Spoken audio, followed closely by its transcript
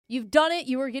You've done it.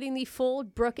 You are getting the full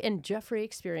Brooke and Jeffrey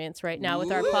experience right now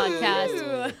with our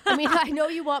podcast. I mean, I know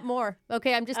you want more.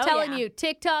 Okay, I'm just telling you.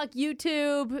 TikTok,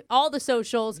 YouTube, all the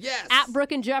socials. Yes. At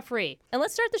Brooke and Jeffrey. And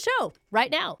let's start the show right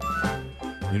now.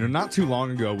 You know, not too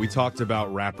long ago, we talked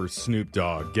about rapper Snoop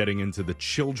Dogg getting into the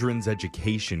children's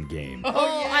education game.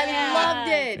 Oh, I loved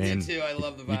it. And Me too. I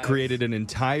love the he vibes. created an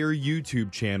entire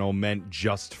YouTube channel meant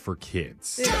just for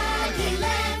kids.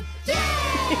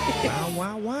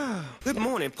 Wow. Good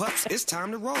morning, pups. It's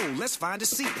time to roll. Let's find a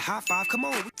seat. High five, come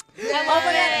on.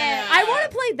 I want to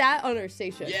play that on our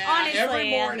station. Yeah, Honestly. every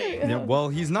morning. Yeah, well,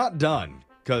 he's not done.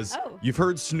 Because you've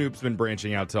heard Snoop's been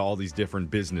branching out to all these different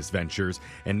business ventures.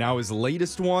 And now his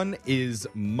latest one is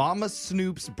Mama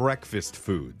Snoop's Breakfast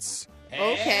Foods.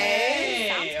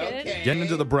 Okay. Getting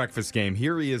into the breakfast game,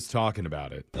 here he is talking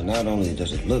about it. And not only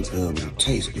does it look good, but it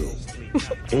tastes good.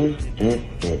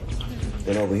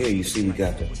 Then over here, you see we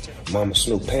got the Mama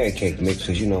Snoop pancake mix,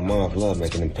 because you know Mom love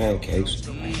making them pancakes.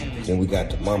 Then we got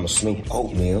the Mama Snoop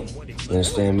oatmeal, you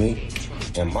understand me?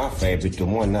 And my favorite, the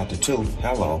one, not the two,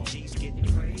 hello,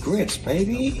 grits,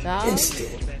 baby.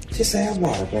 Instant. Just add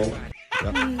water, baby.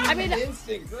 I mean,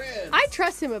 Instant grits. I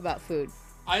trust him about food.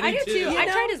 I do too. I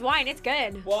tried his wine. It's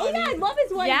good. Well, I mean, love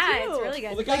his wine Yeah, it's really good.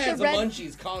 well, the guy Like the has red- the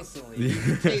munchies constantly.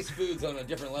 He tastes foods on a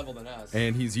different level than us.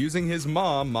 And he's using his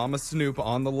mom, Mama Snoop,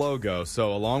 on the logo.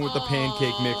 So along with the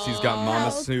pancake mix, he's got Mama How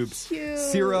Snoop's cute.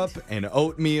 syrup and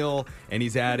oatmeal, and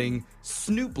he's adding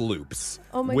Snoop Loops,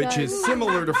 Oh my which God. is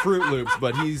similar to Fruit Loops,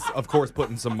 but he's, of course,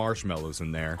 putting some marshmallows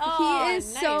in there. He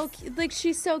is nice. so cute. Like,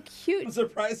 she's so I'm cute.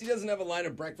 surprised he doesn't have a line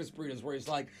of breakfast burritos where he's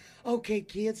like, okay,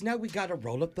 kids, now we got to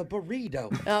roll up the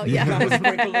burrito. Oh, We yeah. got to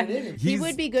sprinkle it in. He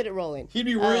would be good at rolling. He'd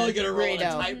be really good at rolling a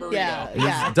burrito. tight burrito.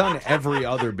 Yeah. He's done every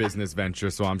other business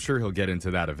venture, so I'm sure he'll get into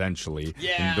that eventually.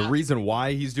 Yeah. And the reason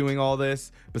why he's doing all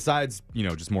this, besides,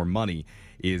 just more money,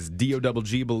 is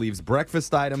DOGG believes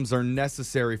breakfast items are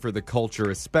necessary for the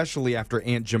culture, especially after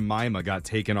Aunt Jemima got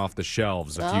taken off the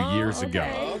shelves a few years ago.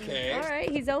 Okay. All right,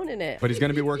 he's owning it. But he's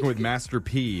going to be working with Master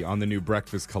P on the new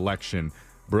breakfast collection.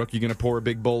 Brooke, you going to pour a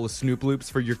big bowl of Snoop Loops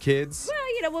for your kids? Well,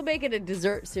 we'll make it a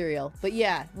dessert cereal. But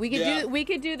yeah, we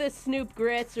could do the Snoop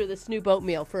grits or the Snoop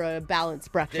oatmeal for a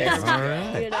balanced breakfast. All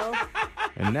right. You know?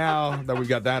 And now that we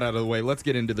got that out of the way, let's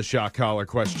get into the shock collar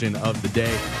question of the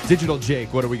day. Digital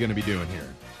Jake, what are we going to be doing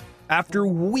here? After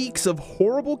weeks of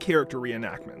horrible character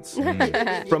reenactments,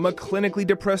 from a clinically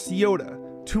depressed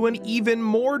Yoda to an even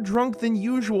more drunk than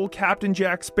usual Captain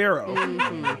Jack Sparrow,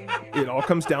 it all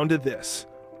comes down to this.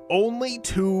 Only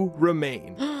two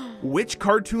remain. Which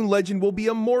cartoon legend will be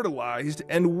immortalized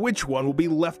and which one will be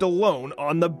left alone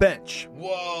on the bench?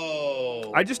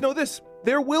 Whoa. I just know this.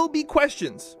 There will be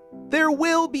questions. There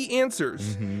will be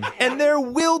answers. And there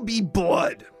will be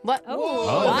blood. What? Whoa,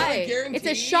 Why? is that a guarantee? It's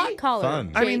a shot collar.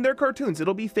 Fun. I mean, they're cartoons.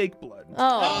 It'll be fake blood.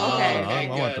 Oh, okay. Okay,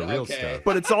 I want the good, real okay. stuff.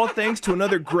 But it's all thanks to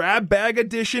another grab bag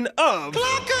edition of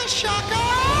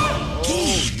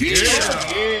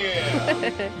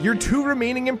Your two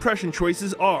remaining impression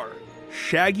choices are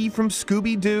Shaggy from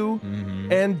Scooby-Doo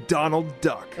and Donald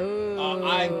Duck.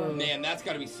 Man, that's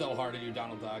got to be so hard to do,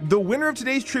 Donald Duck. The winner of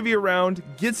today's trivia round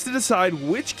gets to decide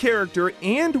which character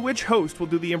and which host will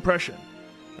do the impression.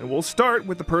 And we'll start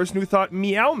with the person who thought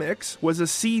Meow Mix was a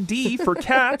CD for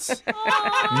cats.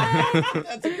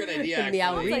 That's a good idea, actually.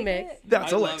 Meow like remix. it.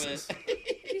 That's I love Alexis.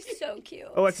 He's so cute.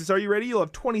 Alexis, are you ready? You'll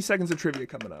have 20 seconds of trivia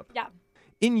coming up. Yeah.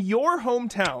 In your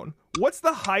hometown, what's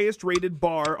the highest rated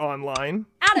bar online?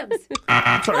 Adams.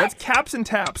 Sorry, that's Caps and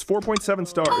Taps, 4.7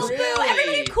 stars. Boo.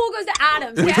 Everybody cool goes to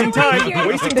Adams. Wasting Everyone time, here-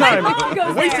 wasting My time, mom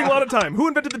goes wasting there. a lot of time. Who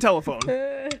invented the telephone?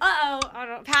 Uh-oh. I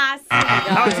don't pass.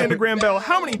 Alexander Graham Bell,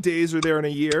 how many days are there in a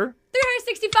year?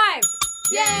 365.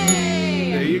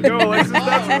 Yay! There you go, Alexis,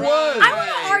 that's All one. I want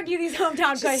to argue these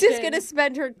hometown questions. She's just going to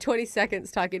spend her 20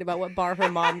 seconds talking about what bar her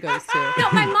mom goes to.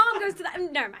 No, my mom goes to the...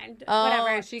 Never mind. Oh,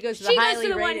 Whatever. she goes to the She goes highly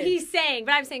to the one rated. he's saying,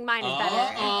 but I'm saying mine is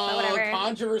better. But whatever.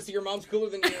 Controversy. Your mom's cooler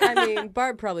than you. I mean,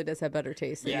 Barb probably does have better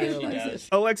taste than Yeah, you, she Alexis. does.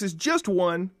 Alexis, just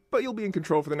one, but you'll be in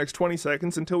control for the next 20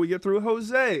 seconds until we get through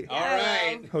Jose. All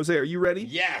right. Jose, are you ready?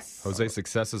 Yes. Jose,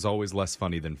 success is always less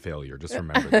funny than failure. Just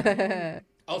remember that.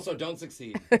 Also, don't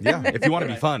succeed. Yeah, if you want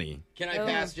to be funny. Can I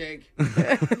pass, Jake?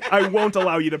 I won't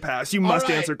allow you to pass. You must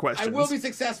All right. answer questions. I will be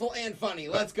successful and funny.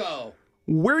 Let's go.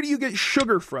 Where do you get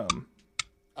sugar from?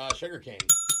 Sugar cane.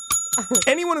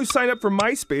 Anyone who signed up for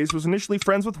MySpace was initially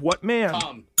friends with what man?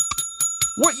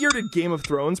 What year did Game of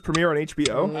Thrones premiere on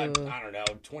HBO? I don't know.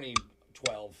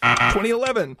 2012.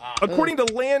 2011. According to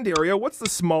land area, what's the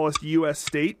smallest U.S.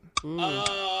 state?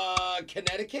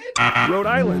 Connecticut? Rhode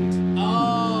Island.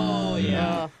 Oh,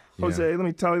 yeah. Jose, let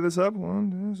me tally this up.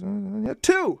 1,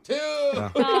 2, 3,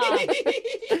 2.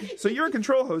 2. So you're in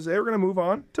control, Jose. We're going to move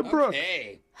on to Brooke.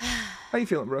 Hey. How you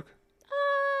feeling, Brooke?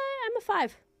 I'm a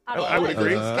 5. I would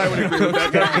agree. I would agree with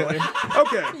that, definitely.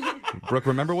 Okay. Brooke,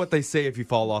 remember what they say if you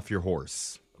fall off your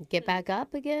horse? Get back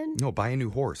up again? No, buy a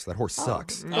new horse. That horse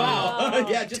sucks. Wow.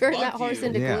 Yeah, just Turn fuck that horse you.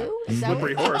 into Yeah. glue? Is that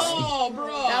Slippery what- horse. Oh, bro.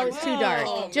 That was too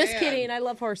dark. Just man. kidding. I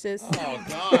love horses. Oh,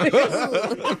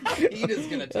 gosh. Edith's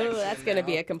going to text Oh, that's going to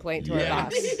be a complaint to our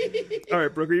boss. All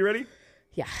right, Brooke, are you ready?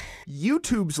 Yeah.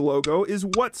 YouTube's logo is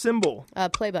what symbol?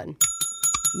 Play button.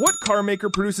 What car maker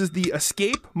produces the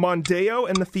Escape, Mondeo,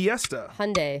 and the Fiesta?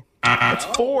 Hyundai. That's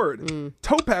Ford.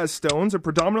 Topaz stones are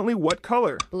predominantly what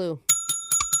color? Blue.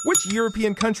 Which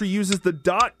European country uses the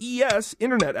 .es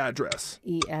internet address?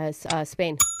 ES.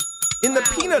 Spain. In the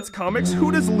Peanuts comics,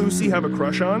 who does Lucy have a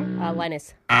crush on?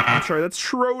 Linus. I'm sorry, that's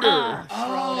Schroeder.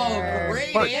 Oh,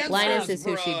 great But- answers, Linus is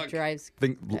who she Brooke. drives. I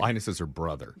think Linus is her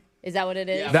brother. Is that what it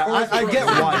is? That, I get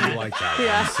why you like that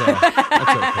one, so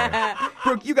that's okay.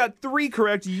 Brooke, you got 3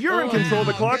 correct. You're in control of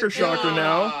the clocker shocker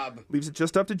now. job. Leaves it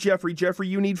just up to Jeffrey. Jeffrey,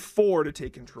 you need 4 to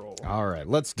take control. All right,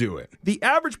 let's do it. The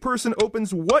average person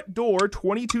opens what door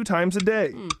 22 times a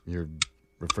day? Your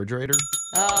refrigerator?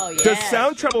 Oh, yeah. Does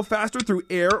sound travel faster through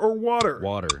air or water?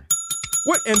 Water.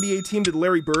 What NBA team did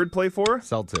Larry Bird play for?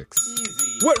 Celtics. Easy.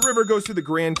 What river goes through the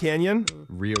Grand Canyon?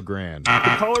 Rio Grande.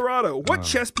 Colorado. What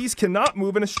chess piece cannot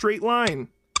move in a straight line?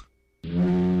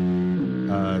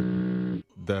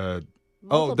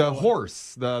 The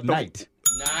horse, the knight.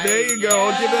 Nice. There you go.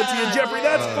 I'll give that to you, Jeffrey.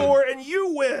 That's 4, and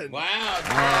you win. Wow.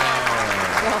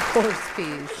 The horse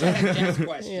piece. Jeff's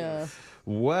question. Yeah.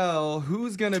 Well,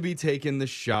 who's going to be taking the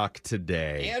shock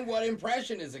today? And what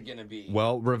impression is it going to be?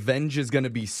 Well, revenge is going to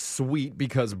be sweet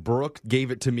because Brooke gave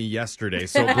it to me yesterday.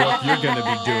 So, Brooke, you're going to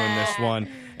be doing this one.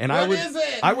 And What is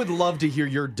it? I would love to hear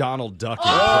your Donald Duck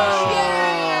impression.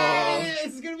 Yay!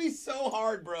 This is going to be so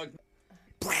hard, Brooke.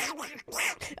 Where are my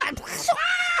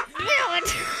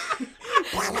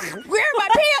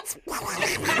pants?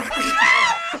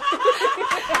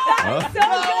 That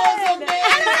was amazing.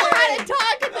 I had to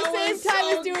talk at the same time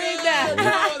as doing that.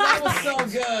 Oh, that was so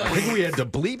good. I think we had to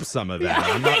bleep some of that.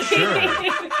 I'm not sure.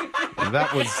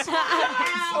 That was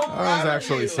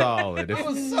actually solid. It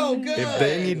was so good. If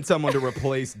they need someone to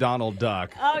replace Donald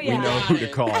Duck, Oh, yeah. we know who to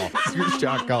call. It's your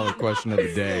shock collar question of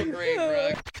the day. Great,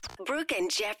 Brooke. Brooke and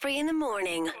Jeffrey in the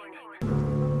morning.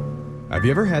 Have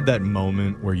you ever had that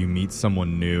moment where you meet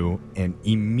someone new and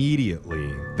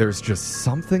immediately there's just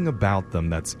something about them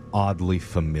that's oddly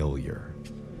familiar?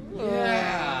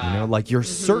 Yeah. You know, like you're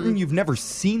certain you've never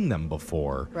seen them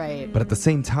before. Right. But at the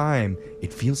same time,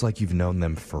 it feels like you've known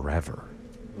them forever.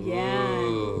 Yeah.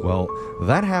 Well,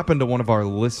 that happened to one of our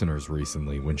listeners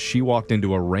recently when she walked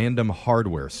into a random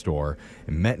hardware store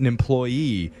and met an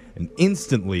employee, and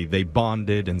instantly they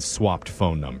bonded and swapped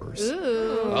phone numbers.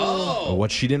 But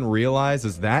what she didn't realize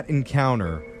is that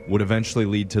encounter would eventually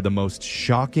lead to the most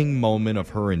shocking moment of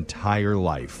her entire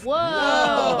life.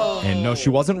 Whoa. And no, she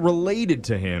wasn't related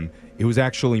to him. It was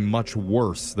actually much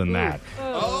worse than that.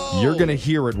 You're going to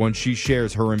hear it when she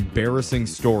shares her embarrassing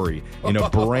story in a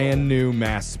brand new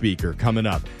Mass Speaker coming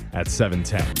up at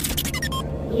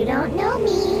 7:10. You don't know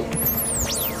me.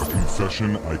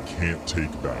 Confession I can't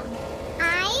take back.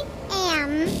 I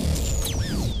am.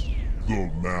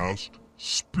 The Masked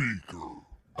Speaker.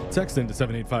 Text into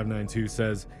 78592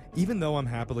 says, even though I'm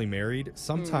happily married,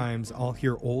 sometimes I'll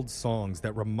hear old songs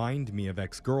that remind me of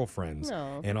ex-girlfriends.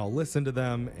 No. And I'll listen to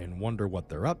them and wonder what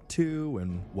they're up to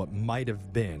and what might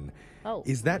have been. Oh.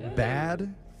 Is that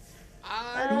bad?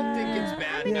 I don't think it's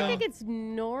bad. I mean, no. I think it's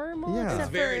normal. Yeah. It's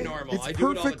except very for- normal. It's I do it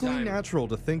all the perfectly time. natural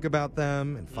to think about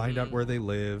them and find out where they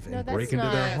live No, and that's break into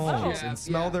their not- homes Oh. and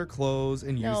smell Yeah. their clothes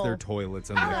and use No. their toilets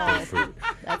and lick No. their food.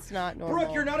 That's not normal.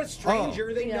 Brooke, you're not a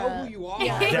stranger. They know Yeah. who you are.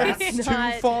 That's It's too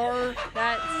not- far.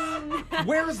 That's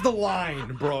Where's the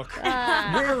line, Brooke?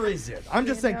 Where is it? I'm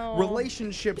just saying, know.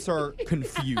 relationships are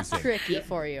confusing. tricky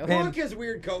for you. Brooke has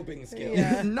weird coping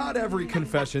skills. Not every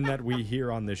confession that we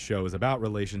hear on this show is about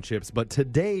relationships, but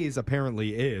today's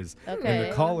apparently is. And Okay.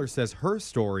 the caller says her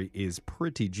story is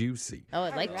pretty juicy. Oh,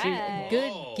 I'd like Alright. to.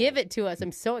 Good. Give it to us.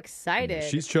 I'm so excited.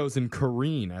 She's chosen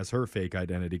Kareen as her fake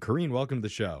identity. Kareen, welcome to the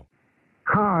show.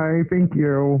 Hi, thank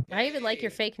you. I even like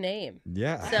your fake name.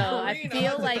 Yeah. So I Kareen, feel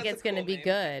that's like a it's going to cool be name.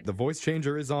 good. The voice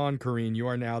changer is on, Kareen. You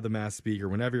are now the Mass Speaker.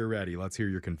 Whenever you're ready, let's hear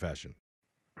your confession.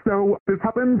 So this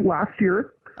happened last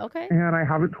year, Okay. and I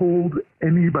haven't told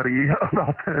anybody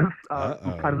about this. Uh-oh.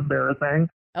 It's kind of embarrassing.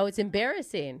 Oh, it's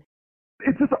embarrassing.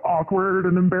 It's just awkward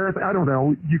and embarrassing. I don't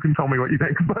know. You can tell me what you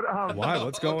think. But Why?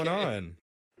 What's going Okay. on?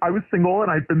 I was single,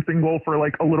 and I'd been single for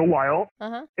like a little while. Uh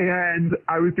huh. And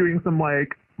I was doing some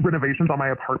like renovations on my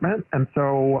apartment. And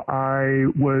so I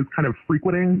was kind of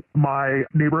frequenting my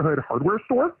neighborhood hardware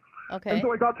store. Okay. And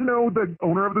so I got to know the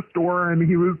owner of the store, and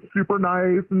he was super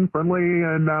nice and friendly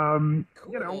and,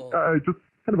 just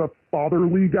kind of a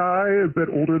fatherly guy, a bit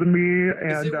older than me.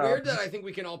 And, Is it weird that I think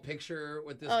we can all picture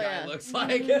what this guy looks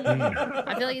like?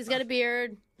 I feel like he's got a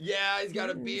beard. Yeah, he's got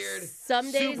a beard.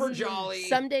 Some days, super jolly.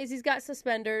 Some days he's got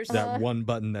suspenders. That one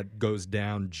button that goes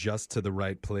down just to the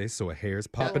right place so a hair's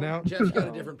popping out. Jeff's got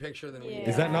a different picture than we do.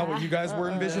 Is that not what you guys were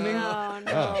envisioning?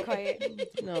 No, quite.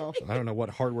 No. I don't know what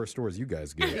hardware stores you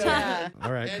guys go to. Yeah.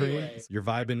 All right, Anyway. Kareem, you're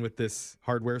vibing with this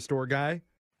hardware store guy?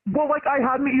 Well, like, I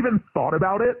hadn't even thought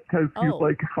about it because he's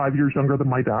like 5 years younger than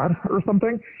my dad or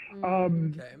something.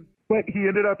 Okay. But he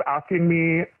ended up asking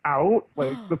me out,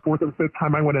 like, the fourth or fifth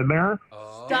time I went in there.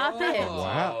 Stop it.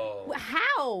 Wow.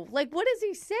 How? Like, what does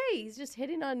he say? He's just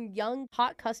hitting on young,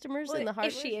 hot customers in the hardware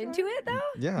Is she store? into it, though?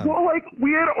 Yeah. Well, like,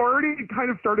 we had already kind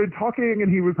of started talking,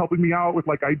 and he was helping me out with,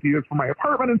 like, ideas for my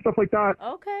apartment and stuff like that.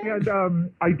 Okay.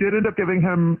 And I did end up giving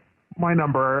him my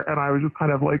number, and I was just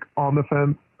kind of, like, on the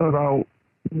fence about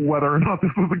whether or not this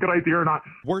was a good idea or not.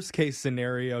 Worst case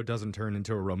scenario doesn't turn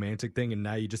into a romantic thing, and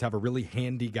now you just have a really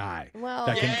handy guy Well,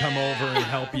 that can come over and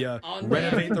help you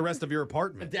renovate the rest of your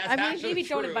apartment. That's I mean, actually maybe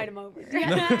don't true. invite him over.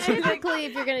 typically,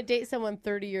 if you're going to date someone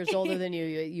 30 years older than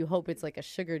you hope it's like a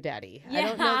sugar daddy. I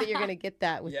don't know that you're going to get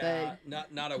that with Yeah, not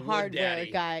a the wood hardware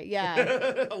daddy. guy.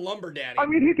 Yeah. A lumber daddy. I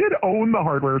mean, he did own the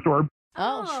hardware store.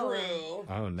 Oh. True.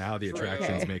 Oh, now the True.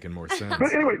 attraction's Okay. making more sense.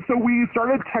 But anyway, so we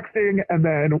started texting, and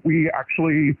then we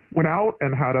actually went out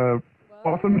and had a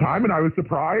awesome time, and I was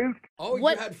surprised. Oh,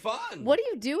 What- you had fun. What do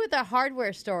you do with a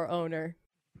hardware store owner?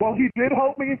 Well, he did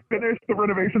help me finish the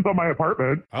renovations on my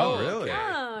apartment. Oh, really?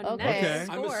 Oh, Okay. nice.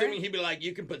 I'm score. assuming he'd be like,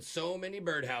 you can put so many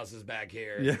birdhouses back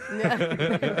here. Yeah.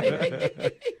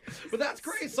 But that's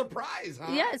great. Surprise,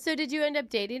 huh? Yeah. So did you end up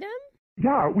dating him?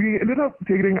 Yeah, we ended up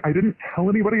dating. I didn't tell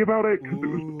anybody about it because it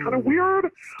was kind of weird.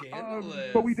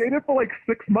 Scandalous. But we dated for like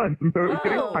 6 months, and so it was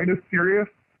getting Oh. kind of serious.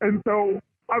 And so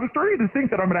I was starting to think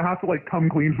that I'm going to have to like come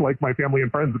clean to like my family and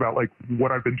friends about like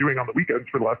what I've been doing on the weekends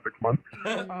for the last 6 months.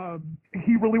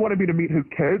 He really wanted me to meet his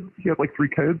kids. He had like 3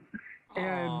 kids.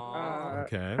 And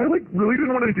Okay. I like really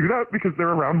didn't want to do that because they're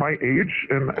around my age,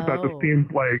 and that Oh. just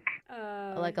seemed like,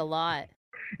 Like a lot.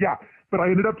 yeah. But I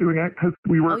ended up doing it because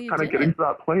we were Oh, you kind of did getting it? to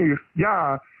that place.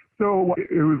 Yeah. So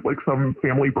it was like some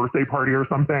family birthday party or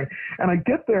something. And I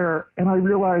get there and I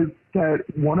realize that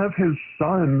one of his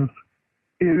sons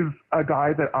is a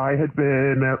guy that I had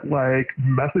been like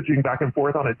messaging back and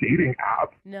forth on a dating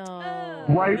app No.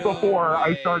 right before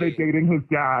I started dating his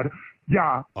dad.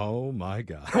 Yeah. Oh, my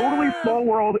God. Totally small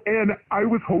world. And I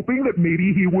was hoping that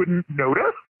maybe he wouldn't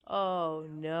notice, Oh,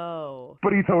 no.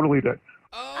 but he totally did.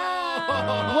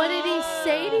 What did he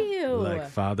say to you? Like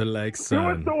father, like It was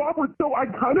son. so awkward. So I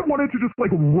kind of wanted to just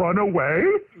like run away,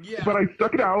 but I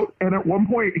stuck it out. And at one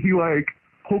point, he like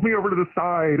pulled me over to the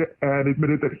side and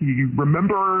admitted that he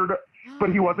remembered,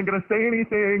 but he wasn't going to say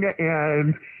anything.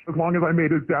 And as long as I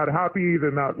made his dad happy,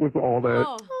 then that was all that.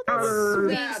 Oh, mattered.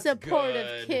 Sweet, That's supportive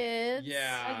good. kids.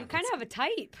 Yeah. you kind of have a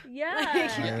type.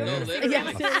 Yeah. No, literally.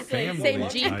 Yeah, Family same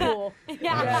G type. pool. I'm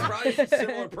surprised you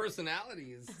similar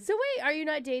personalities. So wait, are you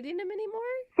not dating him anymore?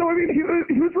 So I mean, he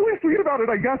was really sweet about it,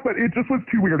 I guess, but it just was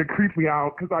too weird. It creeped me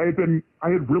out because I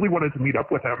had really wanted to meet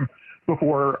up with him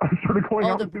before I started going Oh,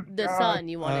 out the with his the dad. son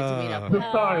you wanted to meet up The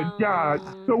with. son, yeah.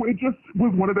 So it just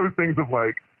was one of those things of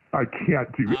like, I can't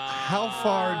do it. How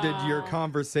far did your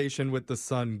conversation with the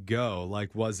son go?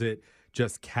 Like, was it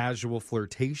just casual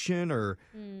flirtation, or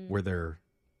were there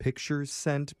pictures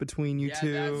sent between you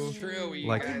two? That's true. You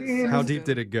Like, guys- how deep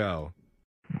did it go?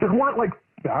 There weren't like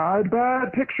bad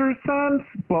pictures sent,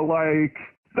 but like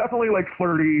definitely like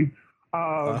flirty.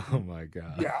 Oh, my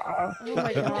God. Yeah. Oh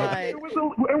my god. It was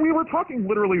and we were talking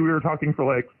for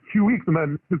like 2 weeks, and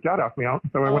then his dad asked me out,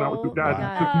 so I went out with his dad.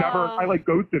 my Just never, I like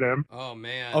ghosted him. Oh,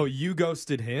 man. Oh, you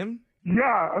ghosted him?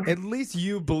 Yeah. At least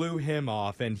you blew him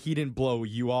off and he didn't blow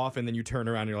you off, and then you turn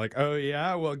around and you're like, oh,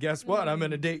 yeah, well, guess what? I'm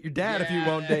going to date your dad if you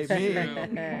won't date that's me.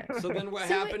 true. So then what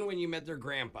happened when you met their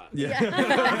grandpa? Yeah.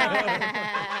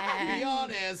 Be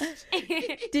honest.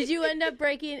 Did you end up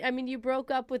breaking? I mean, you broke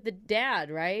up with the dad,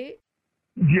 right?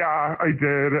 Yeah, I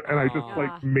did, and I just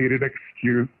like made an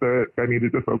excuse that I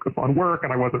needed to focus on work,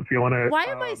 and I wasn't feeling it. Why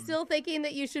am I still thinking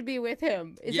that you should be with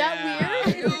him? Is Yeah. that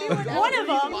weird? One of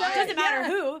them. Why? Doesn't matter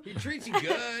who. He treats you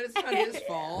good. It's not his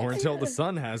fault. Or until the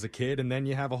son has a kid, and then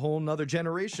you have a whole nother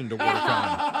generation to work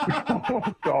on.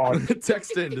 Oh God.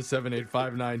 Text in to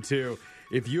 78592.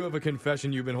 If you have a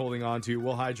confession you've been holding on to,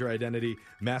 we'll hide your identity,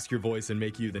 mask your voice, and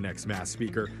make you the next mass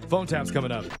speaker. Phone tap's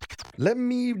coming up. Let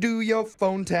me do your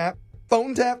phone tap.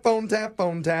 Phone tap, phone tap,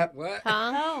 phone tap. What?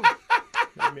 Huh?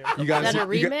 You guys, Is that a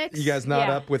remix? You guys not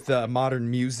Yeah. up with modern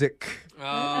music?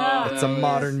 Oh, It's a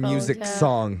modern Phone music tap.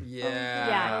 song.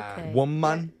 Yeah. Okay.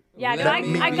 Woman. Yeah, Let I,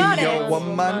 me I be got Yo, it.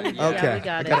 woman. Yeah, Okay. we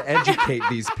got it. Gotta educate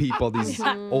these people, these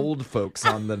old folks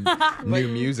on the new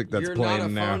music that's You're playing not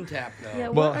a now. phone tap, though. Yeah,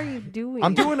 Well, what are you doing?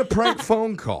 I'm doing a prank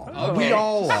phone call. Okay. We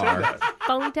all are.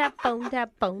 phone tap, phone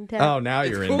tap, phone tap. Oh, now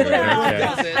you're Who into it.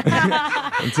 does Okay.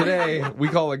 it? And today we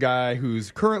call a guy who's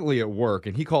currently at work,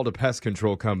 and he called a pest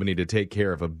control company to take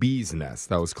care of a bee's nest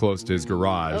that was close to his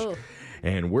garage. Oh.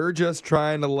 And we're just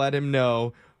trying to let him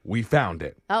know we found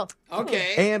it. Oh.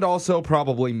 Okay. And also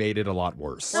probably made it a lot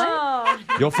worse. Oh.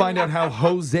 You'll find out how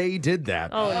Jose did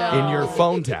that Oh, no. in your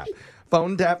phone tap.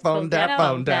 Phone tap, phone tap,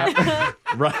 phone tap.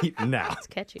 Right now. It's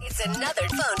catchy. It's another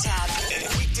phone tap.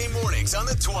 Weekday mornings on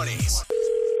the 20s.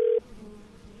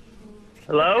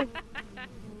 Hello?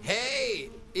 Hey,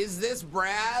 is this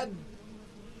Brad?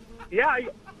 Yeah,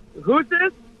 who's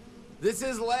this? This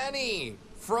is Lenny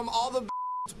from all the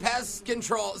pest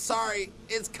control. Sorry,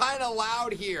 it's kind of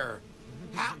loud here.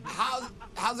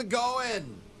 How's it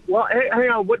going? Well, hey, hang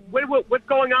on. What's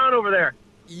going on over there?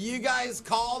 You guys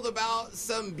called about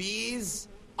some bees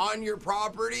on your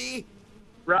property?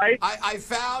 Right? I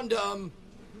found them.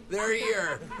 They're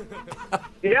here.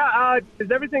 Yeah,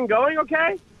 is everything going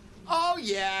okay? Oh,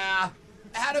 yeah.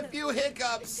 Had a few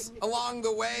hiccups along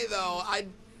the way, though. I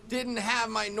didn't have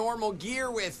my normal gear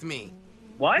with me.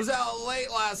 What? Was out late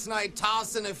last night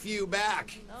tossing a few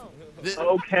back.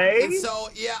 Okay. And so,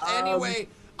 yeah, anyway,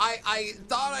 I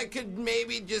thought I could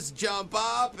maybe just jump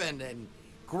up and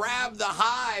grab the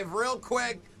hive real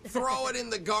quick, throw it in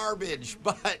the garbage,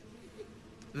 but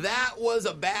that was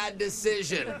a bad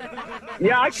decision.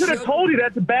 Yeah, I could have told you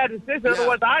that's a bad decision. Yeah.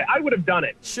 Otherwise, I would have done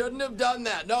it. Shouldn't have done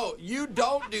that. No, you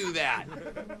don't do that.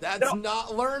 That's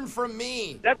not learn from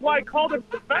me. That's why I called it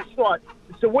professional.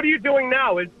 So what are you doing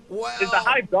now? Is the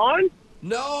hive gone?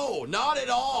 No, not at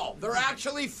all. They're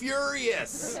actually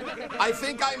furious. I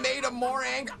think I made them more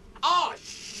angry. Oh,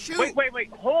 shoot. Wait.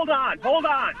 Hold on.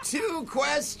 2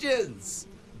 questions.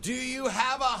 Do you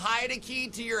have a hide-a-key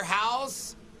to your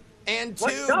house? And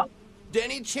 2, No.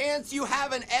 any chance you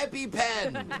have an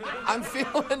EpiPen? I'm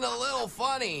feeling a little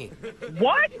funny.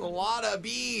 What? A lot of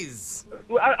bees.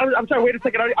 I'm sorry, wait a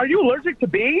second. Are you allergic to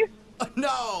bees?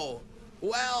 No.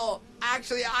 Well,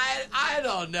 actually, I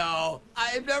don't know.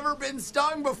 I've never been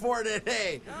stung before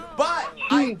today. But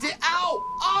I did. Ow!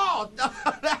 Oh!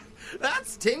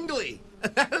 That's tingly.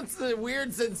 That's a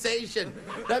weird sensation.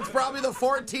 That's probably the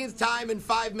 14th time in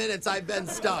 5 minutes I've been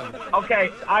stung. Okay,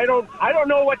 I don't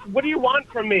know what do you want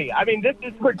from me? I mean, this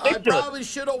is ridiculous. I probably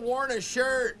should have worn a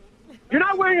shirt. You're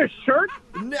not wearing a shirt?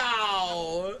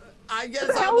 No. I guess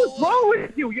What the hell is wrong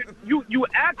with you? You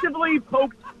actively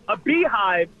poked a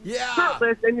beehive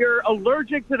shirtless, and you're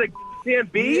allergic to the damn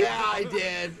bees? Yeah, I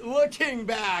did. Looking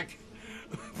back,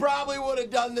 probably would have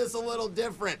done this a little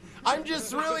different. I'm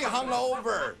just really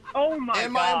hungover. Oh my God.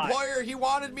 And my employer, he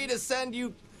wanted me to send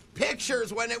you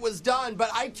pictures when it was done, but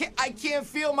I can't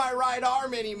feel my right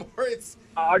arm anymore.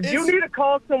 You need to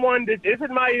call someone. This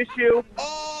isn't my issue.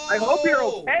 I hope you're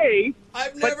okay.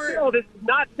 But still, this is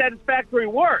not satisfactory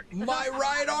work. My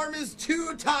right arm is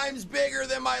 2 times bigger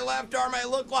than my left arm. I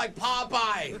look like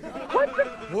Popeye.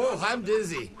 Whoa, I'm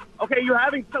dizzy. Okay, you're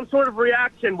having some sort of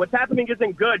reaction. What's happening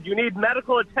isn't good. You need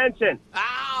medical attention.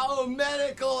 Ow,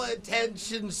 medical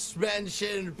attention,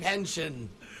 pension.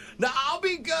 No, I'll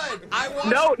be good.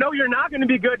 No, you're not going to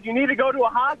be good. You need to go to a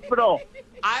hospital.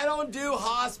 I don't do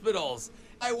hospitals.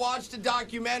 I watched a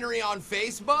documentary on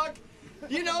Facebook.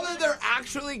 You know that they're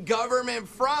actually government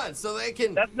fronts, so they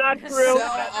can That's not true.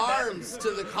 sell arms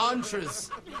to the Contras.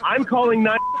 I'm calling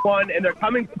 911, and they're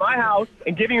coming to my house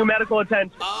and giving you medical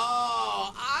attention.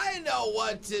 Oh, I know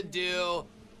what to do.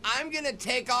 I'm going to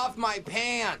take off my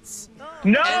pants. No!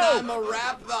 And I'm going to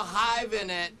wrap the hive in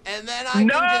it, and then I can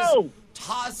just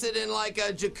toss it in like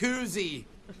a jacuzzi.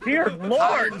 Dear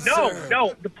Lord,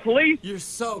 no, the police. You're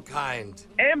so kind.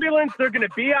 Ambulance, they're going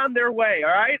to be on their way, all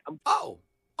right? Oh,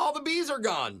 all the bees are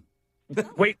gone.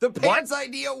 Wait, the pants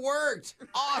idea worked.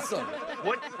 Awesome.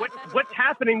 What's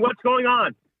happening? What's going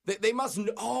on? They must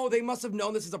have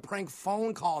known this is a prank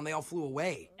phone call, and they all flew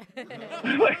away. This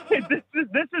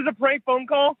is a prank phone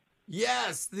call?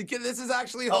 Yes, this is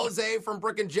actually Jose from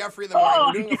Brooke and Jeffrey in the morning.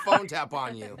 We're doing a phone tap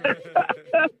on you.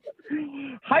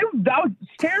 I was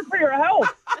scared for your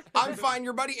health. I'm fine.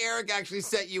 Your buddy Eric actually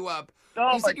set you up.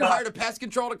 Oh, he said you God. hired a pest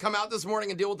control to come out this morning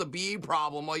and deal with the bee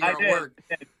problem while you're I at did. work.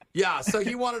 Yeah, so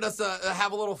he wanted us to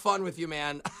have a little fun with you,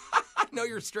 man. I know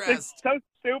you're stressed. It's so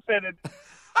stupid, and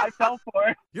I fell for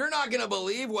it. You're not going to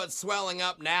believe what's swelling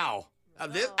up now.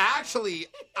 Actually,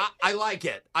 I like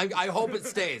it. I hope it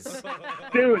stays.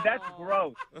 Dude, that's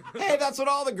gross. Hey, that's what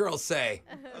all the girls say.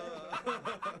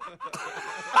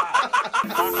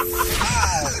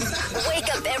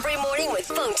 Wake up every morning with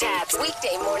phone taps.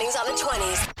 Weekday mornings on the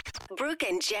 20s. Brooke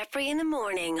and Jeffrey in the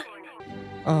morning.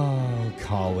 Oh,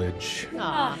 college.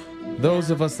 Aw. Those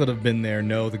of us that have been there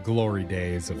know the glory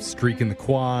days of streaking the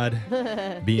quad,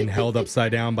 being held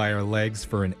upside down by our legs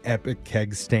for an epic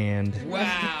keg stand.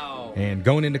 Wow. And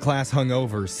going into class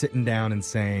hungover, sitting down and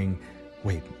saying,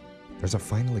 wait, there's a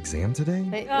final exam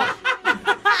today?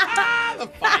 The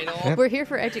final. We're here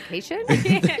for education?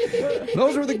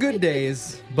 Those were the good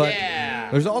days, but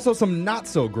there's also some not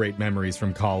so great memories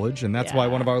from college, and that's why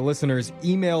one of our listeners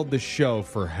emailed the show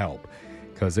for help,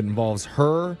 because it involves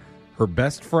her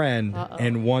best friend,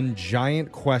 and one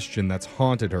giant question that's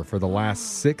haunted her for the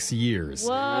last 6 years.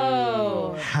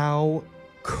 Whoa. How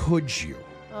could you?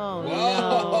 Oh,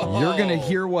 no. You're going to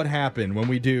hear what happened when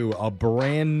we do a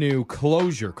brand new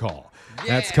closure call.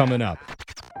 That's coming up.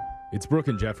 It's Brooke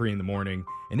and Jeffrey in the morning.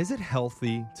 And is it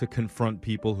healthy to confront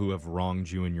people who have wronged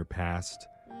you in your past?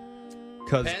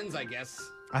 Depends, I guess.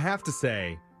 I have to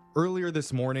say, earlier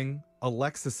this morning,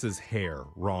 Alexis's hair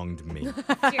wronged me.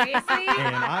 Seriously?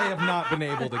 And I have not been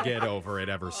able to get over it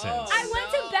ever since. I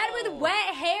went to bed with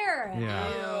wet hair.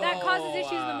 Yeah. That causes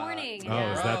issues in the morning.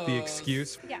 Oh, is that the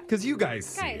excuse? Yeah. Because you guys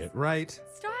see Guys. it, right?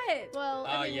 Stop. Well,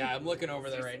 Oh, yeah, I'm looking over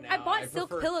there right now. I bought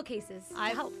silk pillowcases.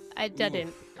 I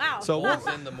didn't. Wow. So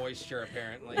Pulls in the moisture,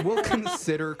 apparently. We'll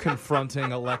consider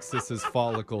confronting Alexis's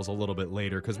follicles a little bit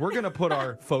later because we're going to put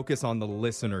our focus on the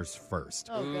listeners first.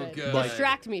 Oh, good. good.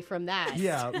 Distract me from that.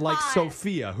 Yeah, like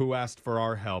Sophia, who asked for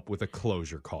our help with a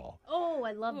closure call. Oh,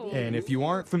 I love these. And if you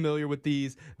aren't familiar with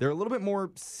these, they're a little bit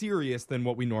more serious than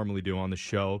what we normally do on the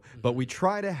show, but we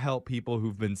try to help people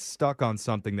who've been stuck on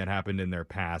something that happened in their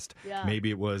past. Yeah.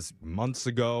 Maybe it was months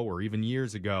ago or even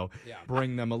years ago. Yeah.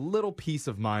 Bring them a little peace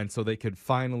of mind so they could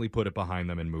finally put it behind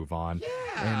them and move on.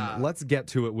 Yeah. And let's get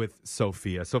to it with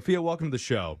Sophia. Sophia, welcome to the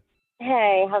show.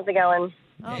 Hey, how's it going?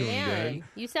 Oh, Doing man. good.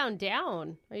 You sound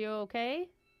down. Are you okay?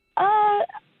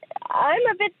 I'm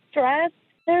a bit stressed.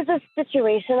 There's a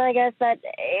situation, I guess, that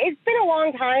it's been a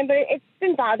long time, but it's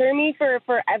been bothering me for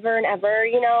forever and ever,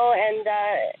 you know, and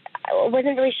I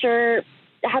wasn't really sure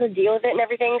how to deal with it and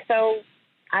everything, so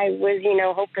I was, you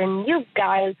know, hoping you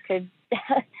guys could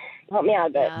help me out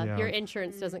a bit. Yeah. Your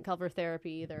insurance doesn't cover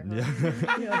therapy either.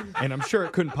 Yeah. And I'm sure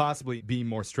it couldn't possibly be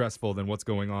more stressful than what's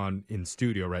going on in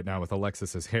studio right now with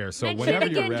Alexis's hair. So whenever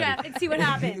you're ready, Jeff, and see what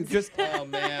happens. just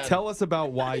man. tell us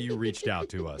about why you reached out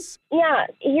to us. Yeah,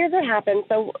 here's what happened.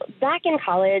 So back in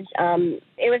college,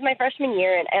 it was my freshman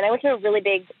year, and I went to a really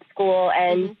big school,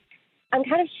 and I'm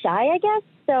kind of shy, I guess.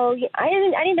 So I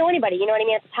didn't know anybody, you know what I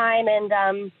mean, at the time,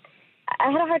 and I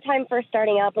had a hard time first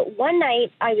starting out. But one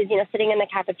night I was, you know, sitting in the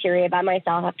cafeteria by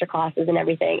myself after classes and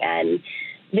everything, and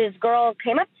this girl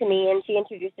came up to me and she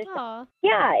introduced herself. Aww.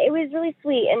 Yeah, it was really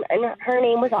sweet, and her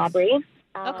name was Aubrey.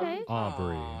 Okay.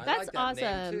 Aubrey. That's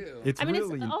awesome. It's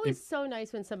it's always so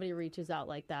nice when somebody reaches out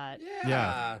like that.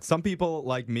 Yeah. Some people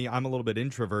like me, I'm a little bit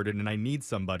introverted and I need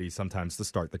somebody sometimes to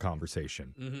start the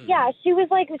conversation. Yeah, she was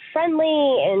like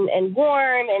friendly and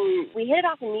warm, and we hit it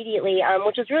off immediately,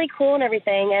 which was really cool and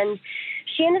everything. And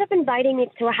she ended up inviting me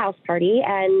to a house party,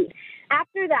 and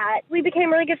after that, we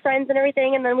became really good friends and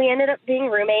everything, and then we ended up being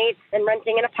roommates and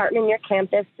renting an apartment near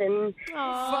campus. And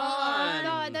Oh,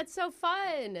 God, that's so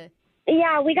fun.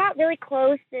 yeah, we got really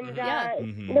close, and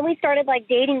then we started like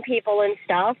dating people and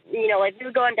stuff. You know, like we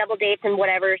would go on double dates and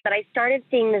whatever. But I started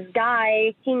seeing this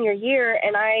guy senior year,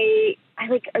 and I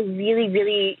really,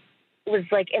 really was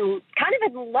like kind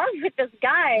of in love with this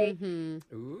guy.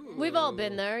 We've all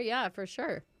been there, yeah, for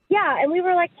sure. Yeah, and we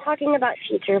were like talking about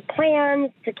future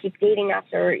plans to keep dating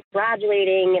after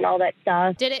graduating and all that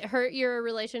stuff. Did it hurt your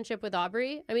relationship with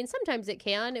Aubrey? I mean, sometimes it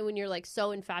can, and when you're like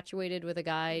so infatuated with a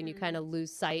guy and you kind of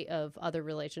lose sight of other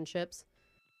relationships.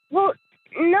 Well,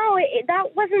 no,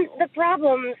 that wasn't the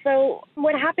problem. So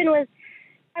what happened was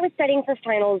I was studying for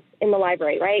finals in the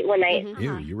library, right, one night.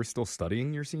 Ew, you were still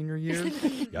studying your senior year?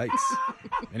 Yikes.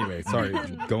 Anyway, sorry,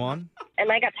 go on. And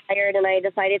I got tired, and I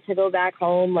decided to go back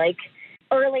home, like,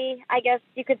 early, I guess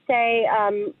you could say.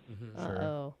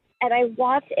 Uh-oh. And I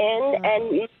walked in,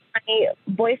 and my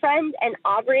boyfriend and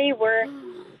Aubrey were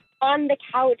on the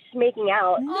couch making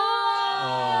out. No!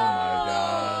 Oh, my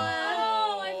God.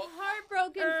 Oh, I'm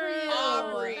heartbroken for you.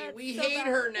 Aubrey, we hate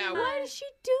her now. What is she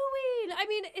doing? I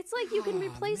mean, it's like you can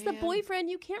replace the boyfriend.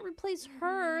 You can't replace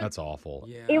her. That's awful.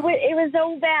 It was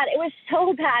so bad. It was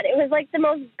so bad. It was like the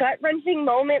most gut-wrenching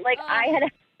moment like I had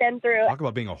been through. Talk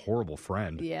about being a horrible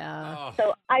friend. Yeah.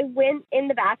 So I went in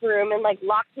the bathroom and like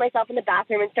locked myself in the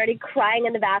bathroom and started crying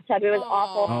in the bathtub. It was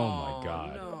awful. Oh my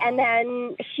God. And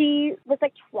then she was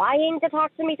like trying to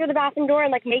talk to me through the bathroom door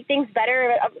and like make things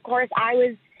better. Of course, I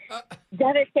was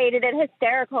devastated and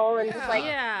hysterical and just like,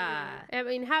 I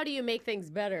mean, how do you make things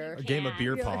better? A game of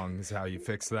beer pong is how you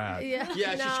fix that. Yeah, she's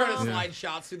trying to slide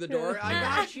shots through the door. I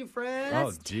got you, friend.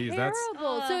 Oh, geez, that's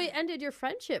terrible. So it ended your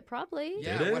friendship, probably.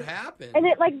 Yeah, what happened? and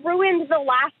it like ruined the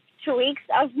last 2 weeks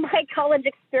of my college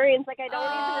experience. Like I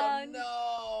don't even.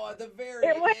 No, at the very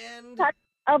It was end. such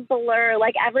a blur.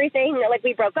 Like everything, like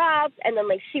we broke up, and then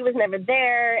like she was never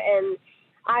there, and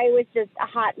I was just a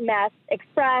hot mess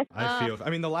express. I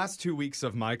mean, the last 2 weeks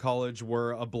of my college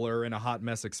were a blur and a hot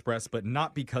mess express, but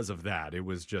not because of that. It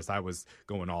was just I was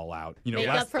going all out. You know, Make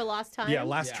up for lost time? Yeah,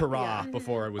 last hurrah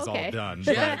before it was all done.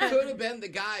 Jeff could have been the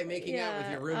guy making out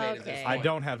with your roommate at this point. I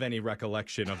don't have any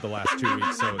recollection of the last 2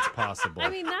 weeks, so it's possible. I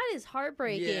mean, that is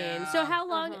heartbreaking. Yeah. So how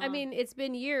long? I mean, it's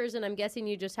been years, and I'm guessing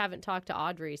you just haven't talked to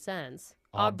Audrey since.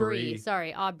 Aubrey.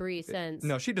 Aubrey since.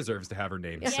 No, she deserves to have her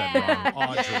name said wrong.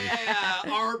 Audrey. Yeah,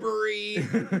 Arbery.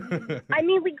 I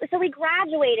mean, we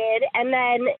graduated, and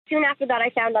then soon after that, I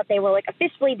found out they were like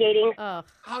officially dating. Ugh.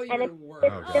 How and even worse.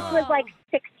 this was like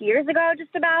 6 years ago,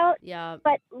 just about. Yeah.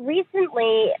 But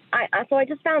recently, I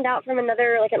just found out from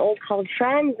another like an old college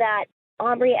friend that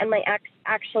Aubrey and my ex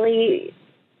actually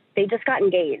they just got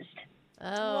engaged.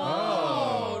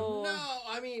 Oh, no.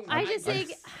 I mean, I just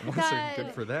think that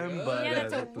good for them, but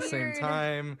at the same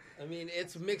time, I mean,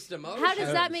 it's mixed emotions. How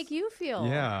does that make you feel?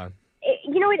 yeah.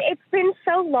 It's been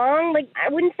so long. Like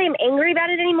I wouldn't say I'm angry about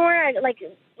it anymore. Like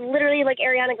literally, like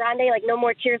Ariana Grande, like no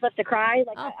more tears left to cry.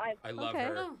 Like I love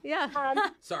her. Yeah.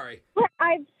 Sorry. But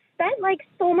I've spent like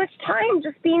so much time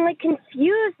just being like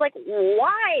confused. Like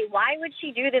why? Why would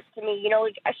she do this to me? You know,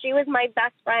 like, she was my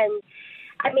best friend.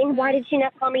 I mean, why did she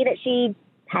not tell me that she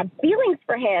had feelings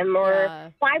for him?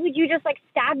 Or why would you just like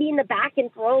stab me in the back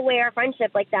and throw away our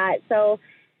friendship like that? So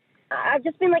I've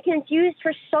just been like confused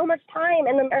for so much time.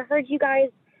 And then I heard you guys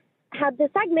had this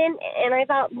segment and I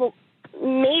thought, well,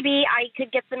 maybe I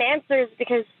could get some answers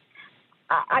because,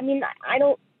 I mean, I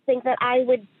don't think that I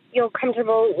would feel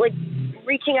comfortable like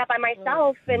reaching out by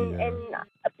myself and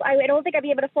I don't think I'd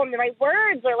be able to form the right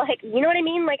words or like, you know what I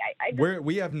mean? Like I just,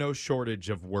 We have no shortage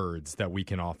of words that we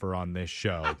can offer on this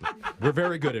show. We're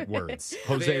very good at words.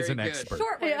 Jose's an expert.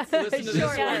 Short words. Listen to this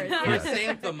Short one. words.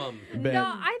 Chrysanthemum. No,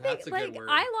 I think That's a like good word.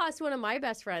 I lost one of my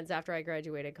best friends after I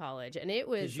graduated college, and it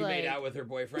was Because you like made out with her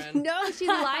boyfriend? no, she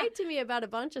lied to me about a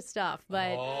bunch of stuff,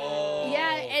 but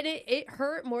yeah, and it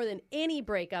hurt more than any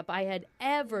breakup I had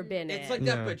ever been in. It's like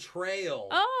that betrayal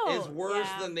is worse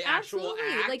than the actual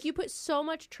act. Like you put so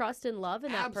much trust and love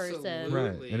in that person.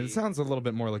 Right. And it sounds a little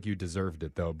bit more like you deserved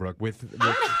it, though, Brooke. With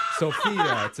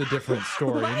Sophia, it's a different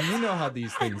story. And you know how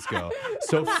these things go.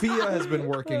 Sophia has been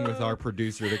working with our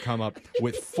producer to come up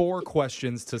with 4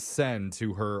 questions to send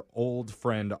to her old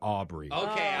friend, Aubrey.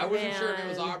 Okay, I wasn't sure if it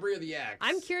was Aubrey or the ex.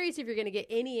 I'm curious if you're going to get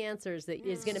any answers that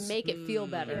is going to make it feel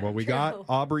better. Well, we got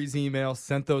Aubrey's email,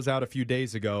 sent those out a few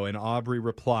days ago, and Aubrey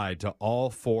replied to all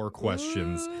 4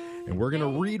 questions. And we're going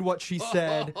to read what she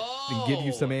said and give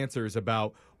you some answers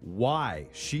about why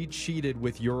she cheated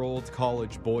with your old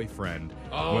college boyfriend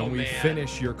when we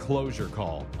finish your closure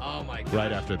call. Oh, my God.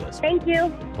 Right after this. Thank you.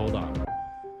 Hold on.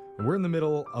 We're in the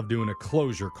middle of doing a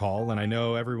closure call, and I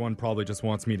know everyone probably just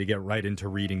wants me to get right into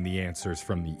reading the answers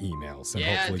from the emails and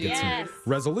hopefully get some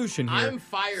resolution here. I'm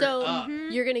fired so up.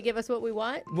 You're going to give us what we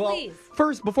want? Well, Please.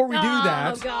 first, before we do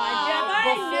that, Oh, God, Jeff,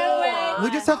 I knew it.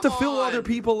 we just have to fill other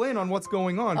people in on what's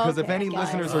going on, because if any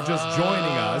listeners are just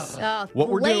joining us, what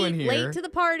we're doing here... Late to the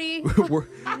party.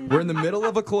 we're in the middle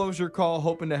of a closure call,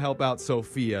 hoping to help out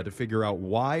Sophia to figure out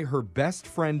why her best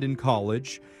friend in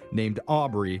college, named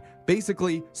Aubrey,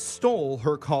 basically stole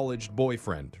her college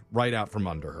boyfriend right out from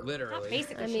under her. Literally.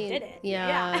 Basically, she she did it.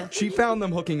 Yeah. She found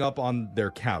them hooking up on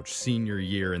their couch senior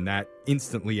year, and that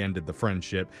instantly ended the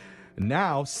friendship.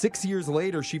 Now, 6 years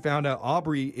later, she found out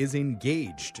Aubrey is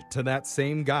engaged to that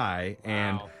same guy,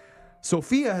 and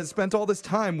Sophia has spent all this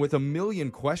time with a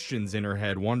million questions in her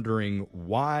head, wondering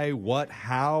why, what,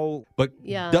 how, but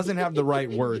doesn't have the right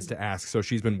words to ask. So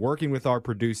she's been working with our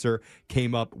producer,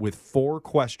 came up with 4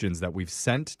 questions that we've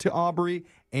sent to Aubrey,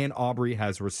 and Aubrey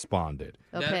has responded.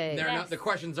 Okay. They're not, the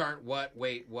questions aren't what,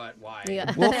 wait, what, why.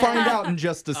 Yeah. We'll find out in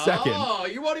just a second. Oh,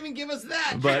 you won't even give us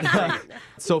that. But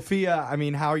Sophia, I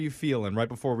mean, how are you feeling right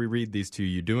before we read these to you?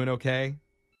 You doing okay?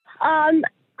 I'm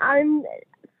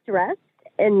stressed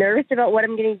and nervous about what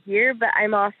I'm going to hear, but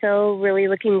I'm also really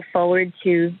looking forward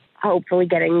to hopefully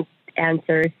getting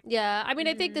answers. Yeah, I mean,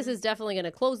 I think this is definitely going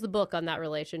to close the book on that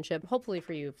relationship, hopefully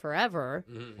for you forever.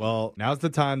 Well, now's the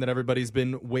time that everybody's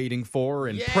been waiting for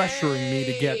and pressuring me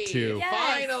to get to.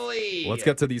 Finally. Let's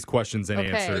get to these questions and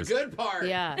Okay. answers. The good part.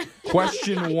 Yeah.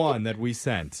 Question 1 that we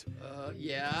sent.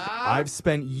 Yeah. I've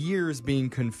spent years being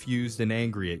confused and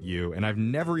angry at you, and I've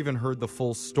never even heard the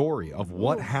full story of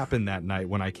what happened that night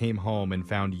when I came home and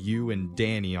found you and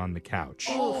Danny on the couch.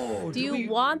 Do you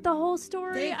want the whole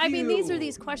story? I mean, these are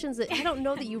these questions that I don't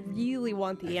know that you really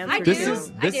want the answer This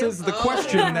to. is the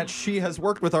question that she has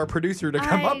worked with our producer to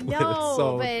come up I with. know,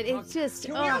 So, but it's just.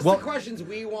 Can we ask Well- the questions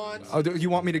we want? oh, do you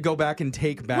want me to go back and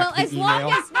take back Well, the as email?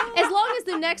 long as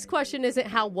the next question isn't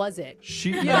how was it?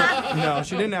 No,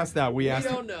 she didn't ask that. We asked.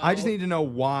 don't know. I just need to know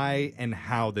why and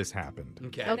how this happened.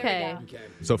 Okay. Okay.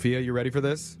 Sophia, you ready for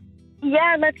this?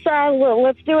 Yeah, let's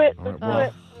do it. All right,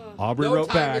 well, Aubrey No wrote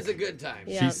time back. is a good time.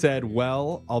 Yeah. She said,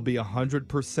 "Well, I'll be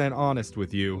 100% honest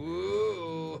with you.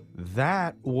 Ooh.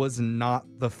 That was not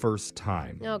the first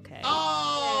time." Okay.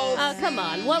 Oh, Come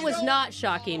on. What was not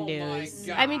shocking news?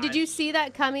 I mean, did you see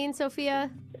that coming, Sophia?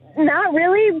 Not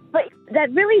really, but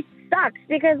that really sucks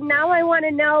because now I want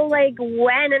to know like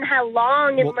when and how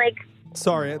long and Well, like.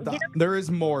 Sorry, there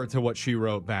is more to what she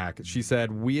wrote back. She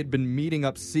said, "We had been meeting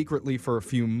up secretly for a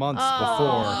few months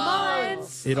before.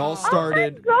 Months. It all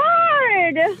started. God.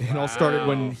 It all started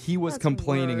when he was That's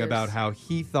complaining worse. about how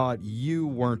he thought you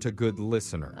weren't a good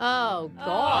listener." Oh,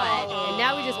 God. And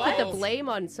now we just put the blame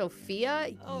on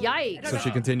Sophia? Yikes. So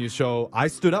she continues, "So I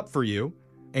stood up for you,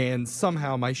 and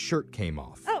somehow my shirt came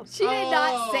off." She did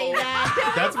not say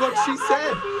that. That's what she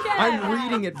said. I'm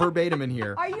reading it verbatim in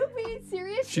here. Are you being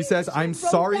serious? She says, "I'm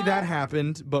sorry that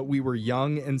happened, but we were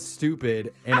young and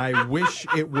stupid, and I wish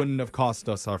it wouldn't have cost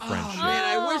us our friendship." Man,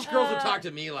 I wish girls would talk to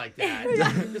me like that.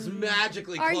 Just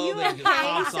magically Are you clothing just okay?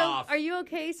 pops off. Are you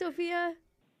okay, Sophia?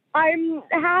 I'm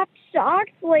half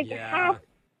shocked, like Yeah. half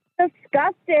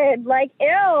disgusted, like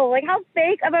ew, like how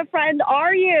fake of a friend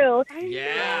are you?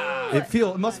 Yeah.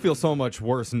 It must feel so much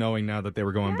worse knowing now that they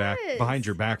were going back behind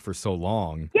your back for so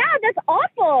long. Yeah, that's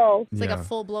awful. It's like a Yeah.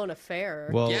 full-blown affair.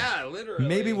 Well, Yeah, literally.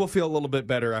 maybe we'll feel a little bit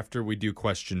better after we do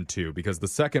question 2, because the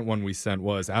second one we sent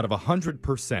was, out of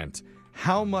 100%,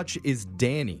 how much is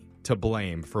Danny to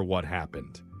blame for what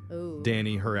happened? Ooh.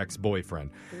 Danny, her ex-boyfriend.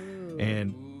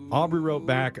 And Aubrey wrote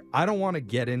back, "I don't want to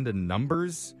get into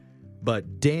numbers,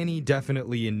 but Danny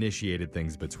definitely initiated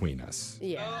things between us."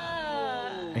 Yeah.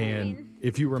 And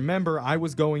if you remember, I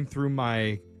was going through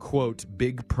my, quote,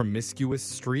 big promiscuous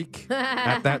streak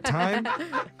at that time.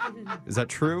 Is that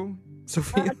true,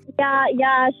 Sophia?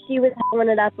 Yeah, she was having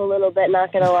it up a little bit,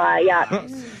 not gonna lie. Yeah.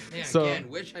 Man, So- again,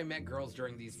 wish I met girls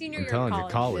during these. I'm telling you,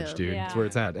 college, dude. That's where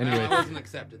it's at. Anyway, I wasn't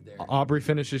accepted there. Aubrey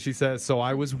finishes, she says, "So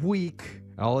I was weak.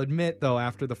 I'll admit, though,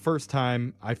 after the first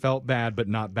time, I felt bad, but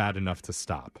not bad enough to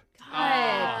stop."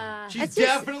 She's That's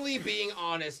just- definitely being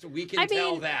honest. We can I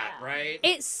tell mean, that, right?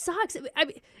 It sucks. I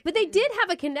mean, but they did have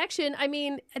a connection. I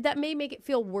mean, that may make it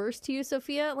feel worse to you,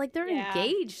 Sophia. Like, they're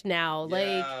engaged now. Like,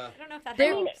 Yeah. I don't know if that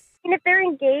they're- helps. And if they're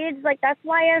engaged, like that's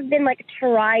why I've been like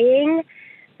trying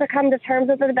to come to terms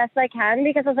with it the best I can,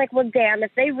 because I was like, well, damn,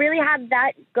 if they really had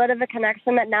that good of a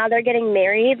connection that now they're getting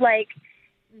married, like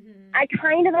I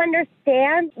kind of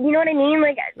understand. You know what I mean?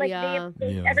 Like Yeah.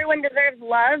 everyone deserves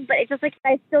love, but it's just like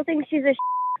I still think she's a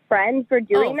friend for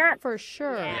doing that. For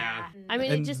sure. Yeah. I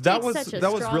mean, And it just that takes was such a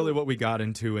that was strong... really what we got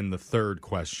into in the third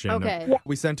question. Okay. Yeah.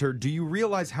 We sent her, "Do you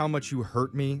realize how much you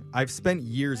hurt me? I've spent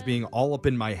years being all up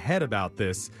in my head about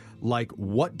this. Like,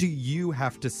 what do you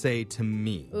have to say to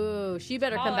me?" Ooh, she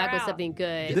better come back with something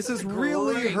good. This is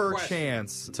really great her question.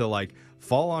 chance to like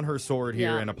fall on her sword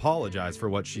here Yeah. and apologize for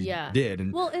what she Yeah. did.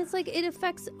 And Well, it's like it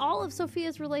affects all of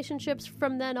Sophia's relationships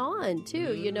from then on,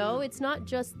 too. You know, it's not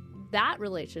just that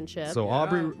relationship. so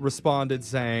Aubrey responded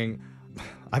saying,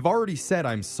 "I've already said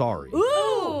I'm sorry."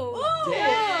 Ooh!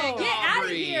 Dang, Get out of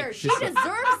Aubrey. here. She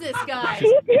deserves this guy. She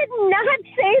did not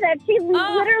say that. She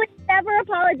literally never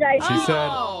apologized. She said,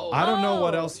 "I don't know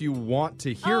what else you want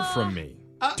to hear from me.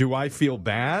 Do I feel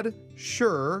bad?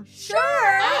 Sure."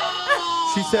 Sure.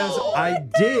 She says, "I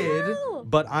did,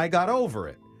 but I got over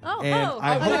it." And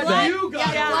I I'm hope glad that you got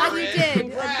I'm glad you did. I'm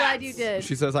glad you did.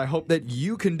 she says, "I hope that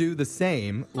you can do the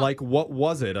same." Like, what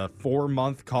was it? A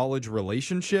 4-month college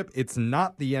relationship? It's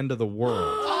not the end of the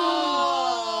world.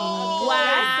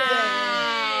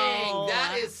 Dang,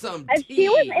 that is some If she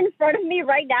was in front of me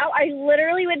right now, I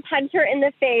literally would punch her in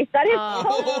the face. That is so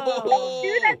don't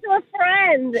do that to a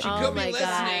friend. She could be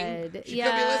listening. God. She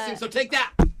could be listening, so take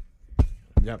that.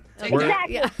 Yep.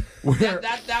 Exactly.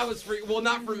 That was free. Well,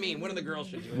 not for me. One of the girls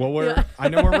should do it. Well, I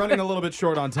know we're running a little bit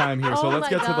short on time here, so Oh let's my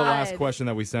get to the last God. question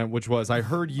that we sent, which was, I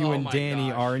heard you and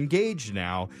Danny are engaged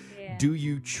now. Yeah. Do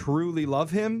you truly love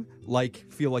him?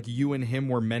 Like, feel like you and him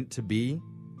were meant to be?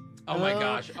 Oh my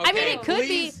gosh. Okay, I mean, it could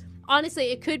please. be, honestly,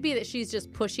 it could be that she's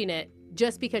just pushing it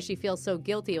just because she feels so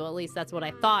guilty. Well, at least that's what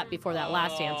I thought before that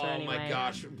last answer anyway. Oh my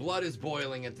gosh. Blood is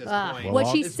boiling at this point.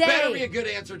 What'd she This say? better be a good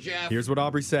answer, Jeff. Here's what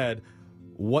Aubrey said.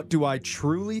 What do I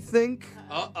truly think?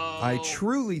 Uh-oh. I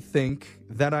truly think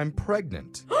that I'm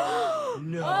pregnant.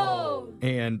 No.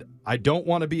 And I don't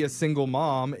want to be a single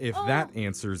mom, if that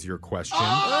answers your question.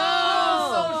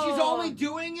 Oh, so she's only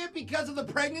doing it because of the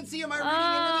pregnancy? Am I reading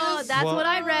into this? That's what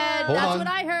I read. Hold That's on. what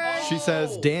I heard. She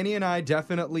says, Danny and I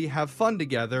definitely have fun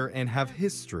together and have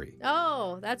history.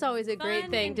 Oh, that's always a great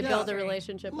thing to build a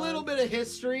relationship A little on. bit of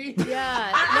history.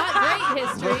 Yeah, not great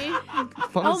history.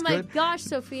 Fun Oh is my good. gosh,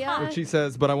 Sophia. But she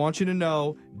says, but I want you to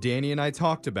know, Danny and I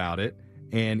talked about it.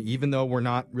 And even though we're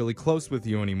not really close with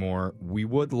you anymore, we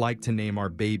would like to name our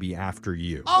baby after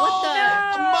you. What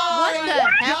My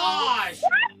the hell? gosh.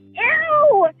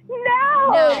 Ew!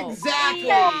 No! No. Exactly.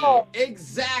 No.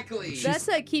 Exactly. That's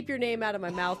a keep your name out of my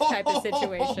mouth type of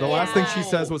situation. The last thing she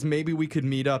says was maybe we could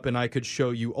meet up and I could show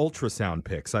you ultrasound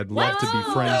pics. I'd love to be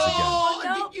friends again.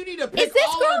 Oh, you need to pick Is this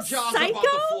all girl our jaws psycho? up off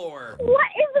the floor. What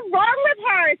is wrong with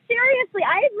her? Seriously,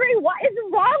 I agree. What is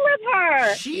wrong with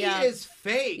her? She Yeah. is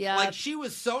fake. Yeah. Like, she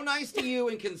was so nice to you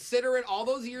and considerate all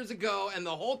those years ago, and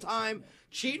the whole time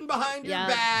cheating behind your Yeah.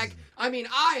 back. I mean,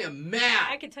 I am mad.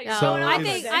 I can tell you. No, So I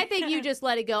is- think you just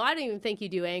let it go. I don't even think you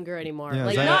do anger anymore. Yeah,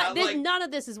 like, is that- none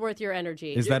of this is worth your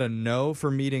energy. Is that a no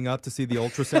for meeting up to see the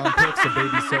ultrasound pics of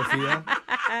baby Sophia?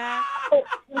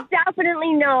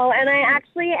 Definitely no. And I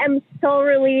actually am so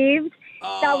relieved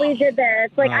that we did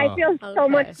this. Like, I feel so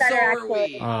much better, So are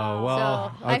actually. we. Oh,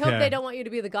 well, I hope okay. they don't want you to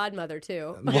be the godmother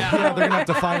too. Well, yeah, they're going to have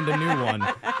to find a new one.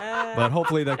 But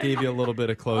hopefully that gave you a little bit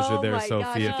of closure Oh there, my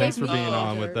Sophia. gosh, Thanks for thank being you.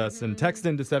 on with us. And text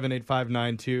into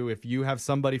 78592 if you have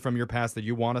somebody from your past that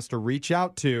you want us to reach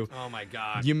out to. Oh, my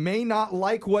God. You may not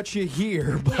like what you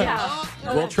hear, but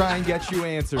we'll try and get you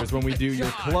answers when we do your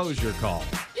closure call.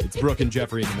 It's Brooke and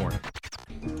Jeffrey in the morning.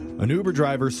 An Uber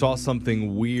driver saw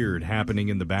something weird happening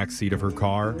in the backseat of her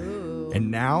car, and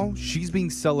now she's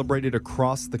being celebrated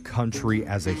across the country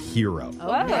as a hero.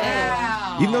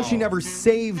 Wow. Even though she never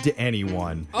saved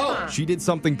anyone, she did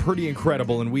something pretty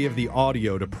incredible, and we have the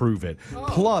audio to prove it.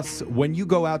 Plus, when you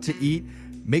go out to eat,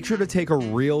 make sure to take a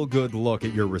real good look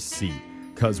at your receipt,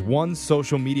 because one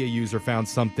social media user found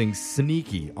something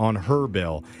sneaky on her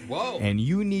bill. Whoa. And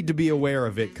you need to be aware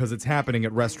of it because it's happening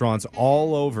at restaurants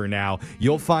all over now.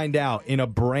 You'll find out in a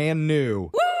brand new... Woo!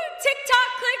 TikTok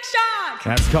click shock.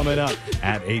 That's coming up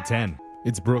at 8:10.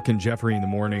 It's Brooke and Jeffrey in the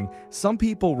morning. Some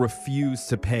people refuse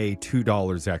to pay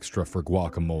 $2 extra for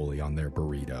guacamole on their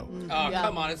burrito. Oh,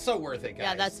 come on. It's so worth it, guys.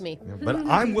 Yeah, that's me. But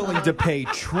I'm willing to pay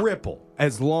triple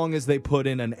as long as they put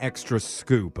in an extra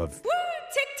scoop of... Woo!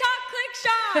 TikTok click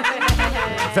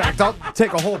shock. In fact, I'll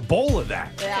take a whole bowl of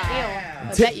that.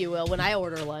 I bet you will when I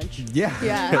order lunch. Yeah,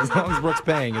 as long as Brooke's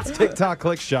paying. It's TikTok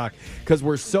Click Shock because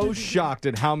we're so shocked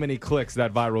at how many clicks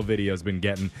that viral video has been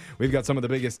getting. We've got some of the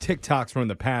biggest TikToks from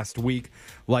the past week,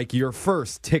 like your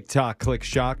first TikTok Click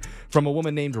Shock from a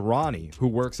woman named Ronnie who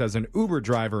works as an Uber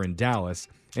driver in Dallas.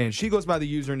 And she goes by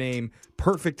the username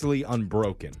Perfectly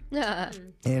Unbroken.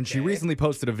 And she recently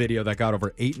posted a video that got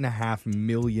over 8.5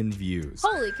 million views.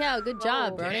 Holy cow, good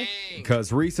job, Brony.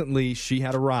 Because recently she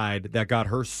had a ride that got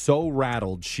her so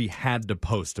rattled she had to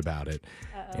post about it.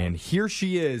 And here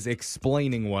she is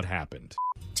explaining what happened.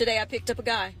 Today I picked up a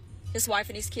guy. His wife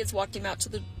and his kids walked him out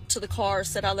to the car,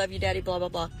 said, "I love you, Daddy," blah, blah,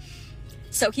 blah.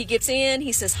 So he gets in,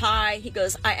 he says hi, he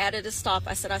goes, "I added a stop."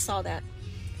 I said, "I saw that."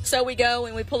 So we go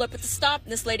and we pull up at the stop,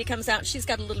 and this lady comes out, and she's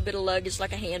got a little bit of luggage,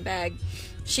 like a handbag.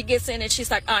 She gets in, and she's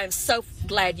like, "I am so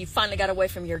glad you finally got away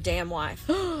from your damn wife."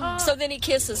 So then he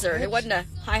kisses her. It wasn't a,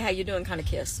 "Hi, how you doing?" kind of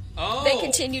kiss. Oh. They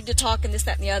continued to talk and this,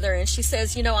 that, and the other, and she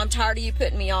says, "I'm tired of you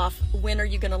putting me off. When are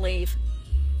you going to leave?"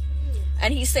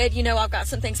 And he said, "I've got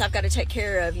some things I've got to take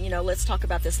care of. Let's talk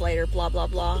about this later, blah, blah,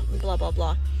 blah, blah, blah,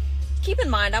 blah." Keep in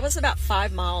mind, I was about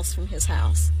 5 miles from his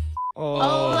house.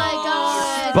 Oh, my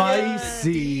God.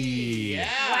 Spicy.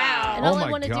 Wow. And Oh all I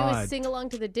my want to do God. is sing along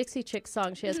to the Dixie Chicks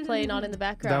song she has playing on in the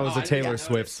background. That was a Taylor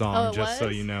Swift song, Oh, it just so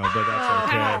was? you know, but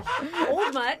that's okay.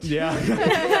 Old much?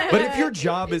 Yeah. But if your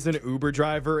job is an Uber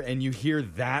driver and you hear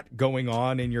that going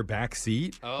on in your back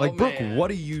seat, like, Brooke, man. what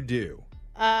do you do?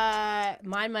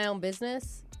 Mind my own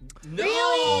business. No.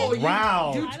 Really?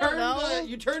 Wow. You I don't know.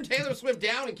 you turn Taylor Swift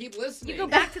down and keep listening. You go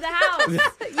back to the house. You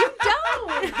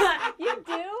don't. You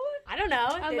do? I don't know.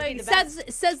 my,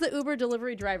 says the Uber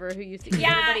delivery driver who used to eat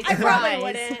everybody's I probably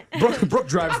fries. wouldn't. Brooke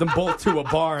drives them both to a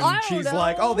bar, and I don't she's know.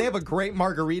 like, "Oh, they have a great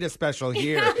margarita special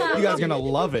here. You guys are gonna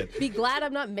love it." Be glad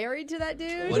I'm not married to that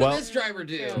dude. What Well- did this driver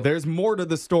do? There's more to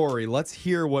the story. Let's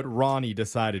hear what Ronnie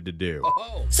decided to do.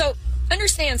 So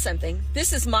understand something.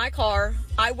 This is my car.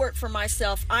 I work for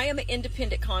myself. I am an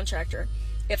independent contractor.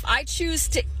 If I choose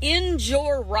to end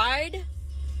your ride,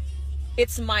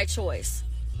 it's my choice.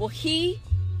 Well,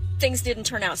 things didn't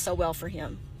turn out so well for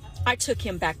him. I took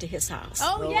him back to his house.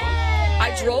 Oh, yeah.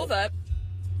 I drove up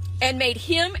and made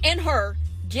him and her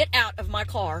get out of my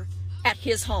car at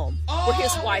his home where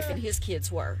his wife and his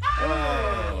kids were.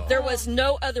 There was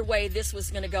no other way this was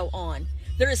going to go on.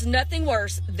 There is nothing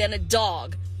worse than a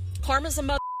dog. Karma's a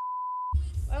mother.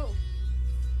 Oh.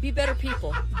 Be better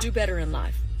people. Do better in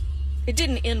life. It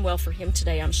didn't end well for him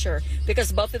today, I'm sure,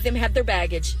 because both of them had their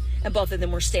baggage and both of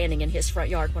them were standing in his front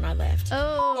yard when I left.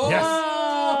 Oh.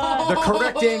 Yes. The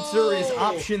correct answer is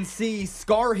option C,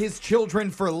 scar his children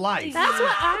for life. That's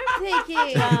what I'm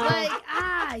thinking.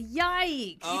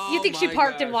 Yikes. You think she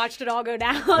parked and watched it all go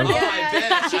down?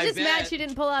 She's just mad she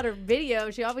didn't pull out her video.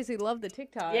 She obviously loved the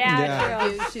TikTok. Yeah.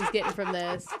 Views she's getting from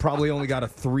this. Probably only got a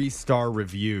 3-star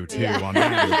review, too, on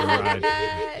that Uber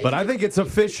ride. But I think it's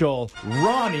official.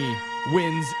 Ronnie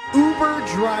wins Uber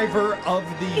Driver of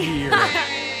the Year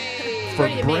for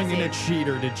Pretty bringing amazing. a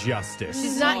cheater to justice.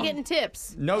 She's not getting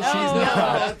tips. No, she's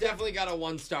not. Definitely got a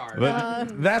 1-star.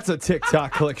 But that's a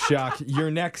TikTok click shock. Your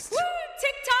next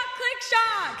TikTok click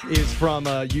shock. is from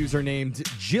a user named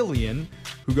Jillian,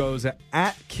 who goes at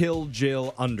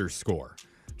 @killjill_.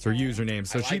 It's her username.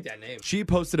 So I like that name. she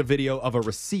posted a video of a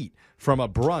receipt from a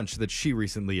brunch that she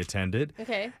recently attended.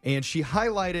 Okay. And she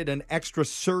highlighted an extra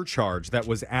surcharge that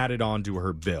was added onto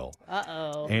her bill.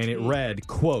 Uh-oh. And it read,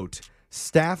 quote,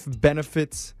 staff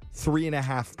benefits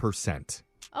 3.5%.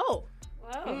 Oh.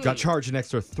 Got charged an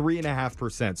extra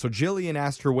 3.5%. So Jillian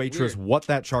asked her waitress what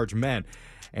that charge meant.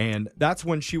 And that's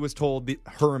when she was told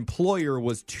her employer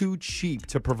was too cheap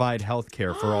to provide health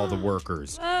care for all the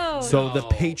workers. So the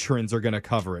patrons are going to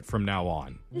cover it from now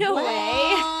on. No way.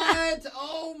 What?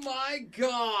 Oh my gosh.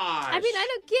 I mean, I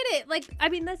don't get it. Like, I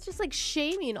mean, that's just like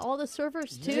shaming all the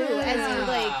servers too, as you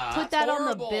like put that on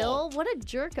the bill. What a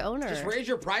jerk owner. Just raise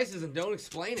your prices and don't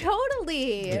explain it.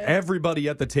 Totally. Everybody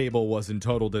at the table was in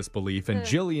total disbelief, and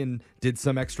Jillian did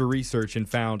some extra research and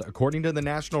found, according to the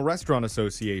National Restaurant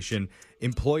Association,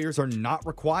 employers are not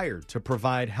required to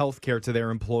provide health care to their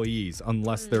employees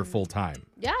unless they're full-time.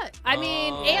 Yeah, I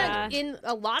mean, and in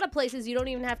a lot of places, you don't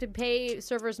even have to pay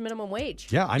servers minimum wage.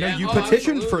 Yeah, I know you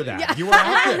petitioned for that. Yeah. You were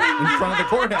out there in front of the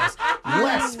courthouse.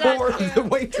 Less for the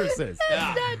waitresses.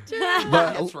 But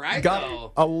That's right, got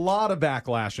though. a lot of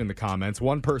backlash in the comments.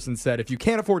 One person said, if you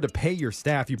can't afford to pay your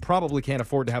staff, you probably can't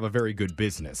afford to have a very good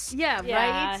business. Yeah,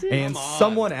 Yeah. right? And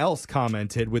someone else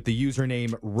commented with the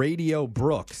username Radio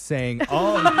Brooke saying,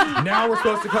 oh, now we're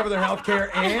supposed to cover their health care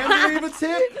and leave a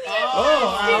tip?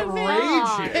 Oh,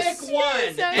 outrageous. Pick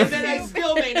one, so and then I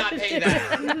still may not pay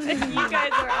that. You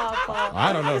guys are awful.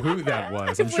 I don't know who that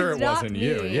was. I'm sure it not wasn't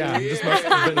you. me. Yeah, it just must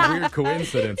have been a weird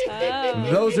coincidence.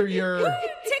 Those are your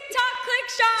TikTok click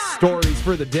shock. stories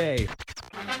for the day.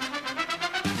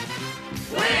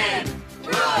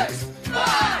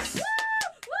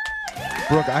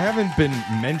 Brooke, I haven't been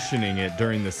mentioning it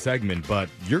during the segment, but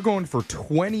you're going for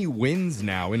 20 wins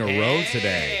now in a row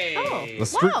today. Oh, The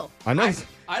streak- wow. I know.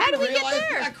 I How didn't did we get realize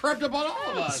there? that crept up on all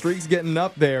of The us. streak's getting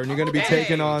up there, and you're going to be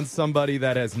taking on somebody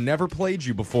that has never played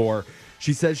you before.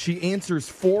 She says she answers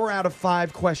 4 out of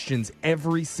 5 questions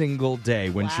every single day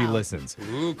when she listens.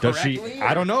 Ooh, Does she? correctly?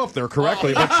 I don't know if they're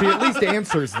correctly, but she at least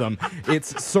answers them.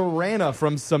 It's Saranna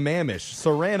from Sammamish.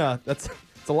 Saranna, it's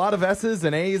a lot of S's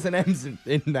and A's and M's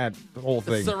in that whole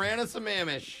thing. Sarana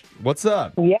Sammamish. What's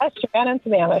up? Yes, Shannon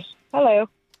Sammamish. Hello.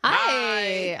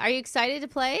 Hi. Are you excited to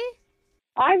play?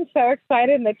 I'm so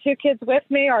excited, and the 2 kids with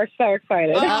me are so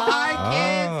excited. Hi,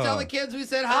 kids. Oh. Tell the kids we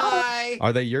said hi.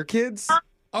 Are they your kids?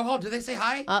 Oh, did they say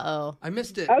hi? Uh-oh. I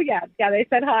missed it. Oh, yeah, they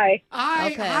said hi.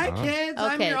 Hi, Okay. hi, kids.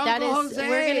 I'm Okay, your that Uncle is. Jose.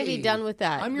 We're gonna be done with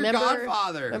that. I'm your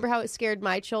godfather. Remember how it scared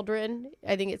my children?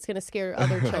 I think it's gonna scare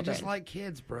other children. I just like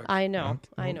kids, Brooke. I know.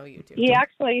 I know you do. He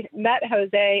actually met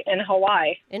Jose in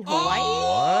Hawaii. In Hawaii?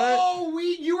 Oh,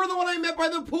 you were the one I met by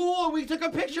the pool, and we took a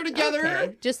picture together.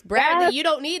 Okay. Just brag that you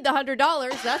don't need the $100.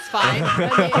 That's fine.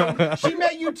 I mean, She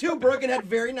met you too, Brooke, and had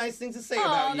very nice things to say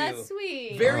about oh, you. that's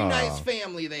sweet. Very nice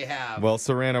family they have. Well,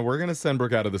 Saranna, we're going to send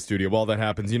Brooke out of the studio. While that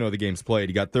happens, you know the game's played.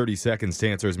 You got 30 seconds to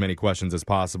answer as many questions as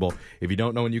possible. If you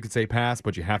don't know when you can say pass,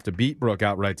 but you have to beat Brooke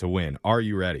outright to win. Are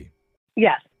you ready?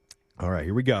 Yes. All right,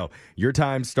 here we go. Your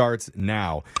time starts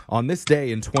now. On this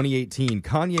day in 2018,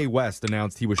 Kanye West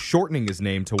announced he was shortening his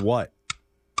name to what?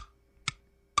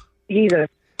 Jesus.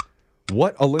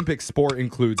 What Olympic sport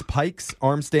includes pikes,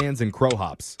 arm stands, and crow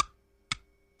hops?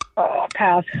 Oh,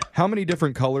 pass. How many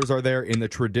different colors are there in the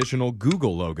traditional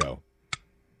Google logo?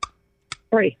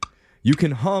 3. You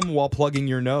can hum while plugging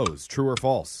your nose. True or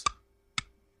false?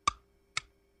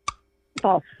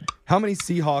 False. How many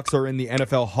Seahawks are in the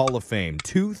NFL Hall of Fame?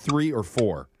 2, 3, or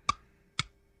 4?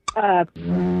 4.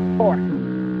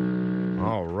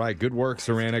 All right. Good work,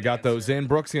 Serena. Got those in.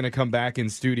 Brooke's going to come back in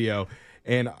studio.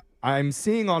 And I'm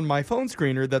seeing on my phone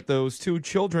screener that those 2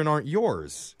 children aren't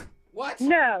yours. What?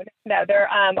 No. They're.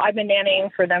 I've been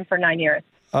nannying for them for 9 years.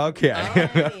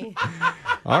 Okay.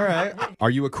 All right. Are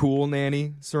you a cool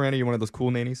nanny, Serena? You one of those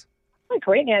cool nannies? I'm a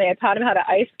great nanny. I taught him how to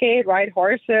ice skate, ride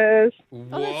horses.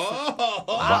 Whoa!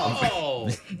 Wow.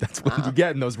 That's what you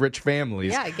get in those rich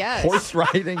families. Yeah, I guess. Horse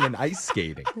riding and ice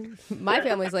skating. My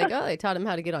family's like, oh, they taught him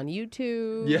how to get on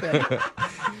YouTube. Yeah.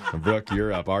 Brooke,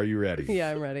 you're up. Are you ready?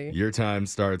 Yeah, I'm ready. Your time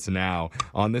starts now.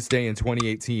 On this day in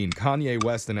 2018, Kanye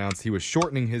West announced he was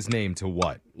shortening his name to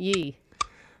what? Yee.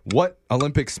 What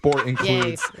Olympic sport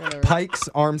includes pikes,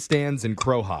 arm stands, and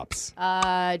crow hops?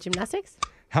 Gymnastics?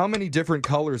 How many different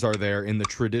colors are there in the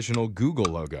traditional Google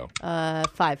logo?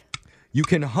 5. You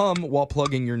can hum while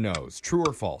plugging your nose. True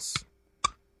or false?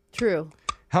 True.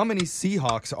 How many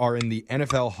Seahawks are in the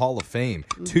NFL Hall of Fame?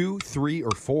 2, 3,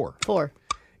 or 4? 4.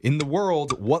 In the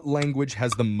world, what language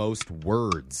has the most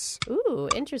words? Ooh,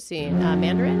 interesting.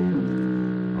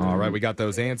 Mandarin? All right, we got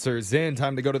those answers in.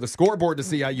 Time to go to the scoreboard to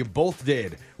see how you both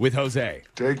did with Jose.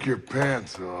 Take your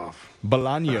pants off.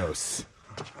 Bolaños.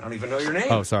 I don't even know your name.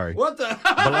 Oh, sorry. What the?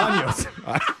 Bolaños.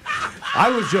 I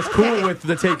was just cool with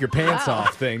the take your pants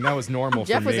off thing. That was normal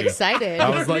Jeff for me. was excited. I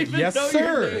was like, yes,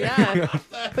 sir. Yeah.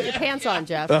 Put your pants on,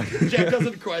 Jeff. Jeff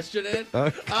doesn't question it.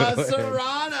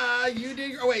 Serrana, you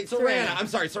did. Oh, wait, Serrana. I'm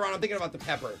sorry, Serrana. I'm thinking about the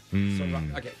pepper.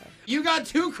 Serrana. Okay. You got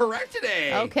 2 correct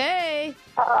today. Okay.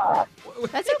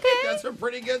 That's okay. That's a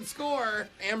pretty good score.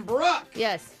 And Brooke.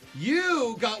 Yes.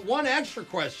 You got 1 extra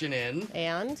question in.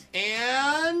 And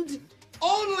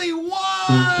only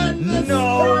 1.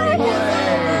 No way.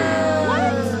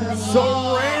 What?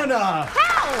 Serrana.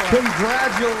 How?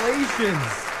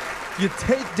 Congratulations. You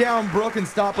take down Brooke and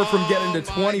stop her from getting to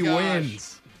 20 wins.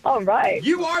 All right.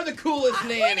 You are the coolest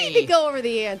nanny. We need to go over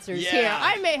the answers here. Yeah.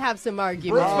 I may have some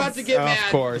arguments. Brooke's about to get mad.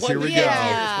 Of course. Here we go.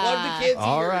 Yeah. Plug the kids'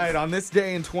 All ears. right. On this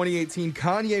day in 2018,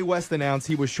 Kanye West announced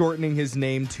he was shortening his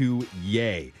name to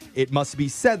Ye. It must be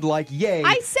said like Ye.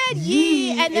 I said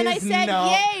ye, and then I is said no.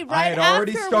 yay right I had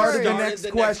already started the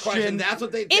afterwards. next question. That's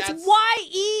what they. It's that's-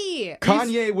 Y-E.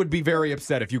 Kanye would be very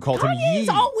upset if you called him Kanye's Ye.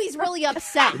 always really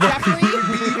upset, Jeffrey.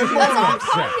 Even That's more all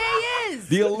upset. Kanye is.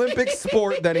 The Olympic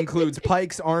sport that includes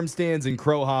pikes, arm stands, and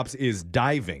crow hops is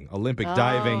diving. Olympic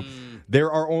diving. There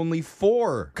are only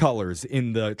 4 colors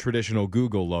in the traditional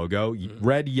Google logo: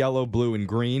 red, yellow, blue, and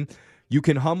green. You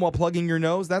can hum while plugging your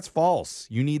nose. That's false.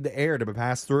 You need the air to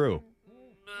pass through.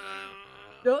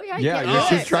 Oh, Yeah, you're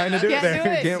just trying to do it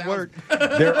there. It can't work.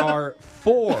 There are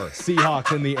 4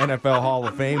 Seahawks in the NFL Hall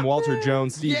of Fame: Walter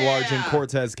Jones, Steve Largent,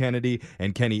 Cortez Kennedy,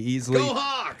 and Kenny Easley. Go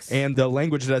Hawks! And the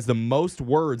language that has the most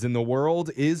words in the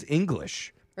world is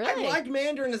English. Really? I like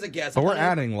Mandarin as a guess. But we're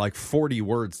adding like 40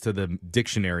 words to the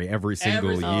dictionary every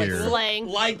single year. Slang.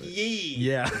 Like ye.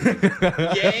 Yeah.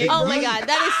 Yay. Oh my God,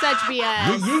 that is such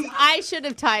BS. I should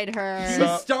have tied her.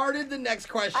 You started the next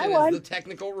question as the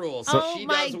technical rules. So Oh she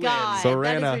my does God, So,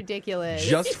 that is Rana, ridiculous.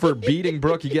 Just for beating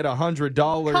Brooke, you get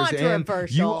 $100. And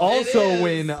Controversial. you also It is.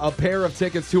 win a pair of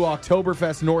tickets to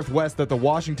Oktoberfest Northwest at the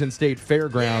Washington State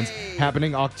Fairgrounds,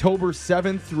 happening October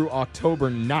 7th through October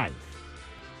 9th.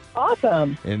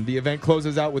 Awesome. And the event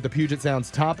closes out with the Puget Sound's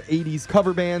top 80s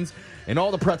cover bands and all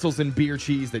the pretzels and beer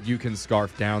cheese that you can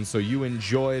scarf down. So you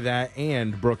enjoy that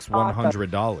and Brooke's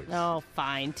 $100. Oh,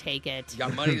 fine. Take it. You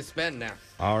got money to spend now.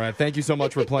 All right. Thank you so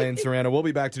much for playing, Serrana. We'll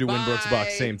be back to do Win Brooks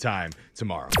Bucks same time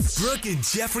tomorrow. Brooke and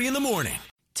Jeffrey in the morning.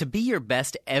 To be your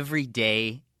best every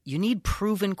day, you need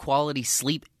proven quality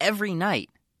sleep every night.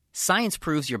 Science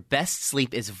proves your best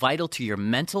sleep is vital to your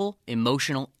mental,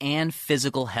 emotional, and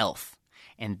physical health.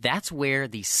 And that's where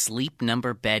the Sleep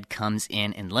Number bed comes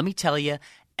in. And let me tell you,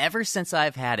 ever since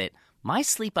I've had it, my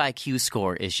sleep IQ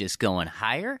score is just going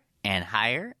higher and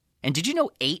higher. And did you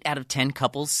know 8 out of 10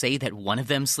 couples say that one of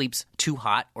them sleeps too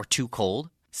hot or too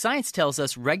cold? Science tells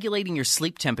us regulating your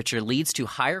sleep temperature leads to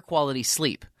higher quality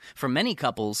sleep. For many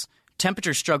couples,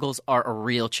 temperature struggles are a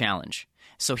real challenge.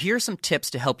 So here are some tips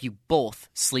to help you both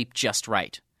sleep just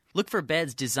right. Look for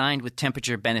beds designed with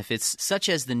temperature benefits such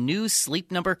as the new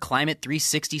Sleep Number Climate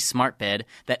 360 smart bed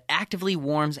that actively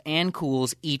warms and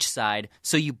cools each side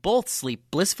so you both sleep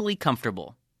blissfully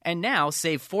comfortable. And now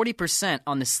save 40%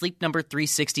 on the Sleep Number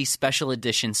 360 Special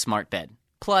Edition smart bed.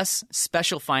 Plus,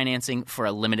 special financing for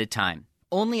a limited time.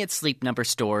 Only at Sleep Number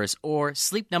stores or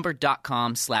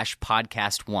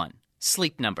sleepnumber.com/podcast1.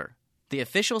 Sleep Number, the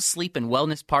official sleep and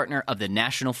wellness partner of the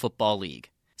National Football League.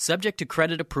 Subject to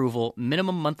credit approval,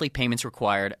 minimum monthly payments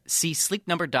required. See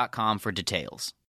sleepnumber.com for details.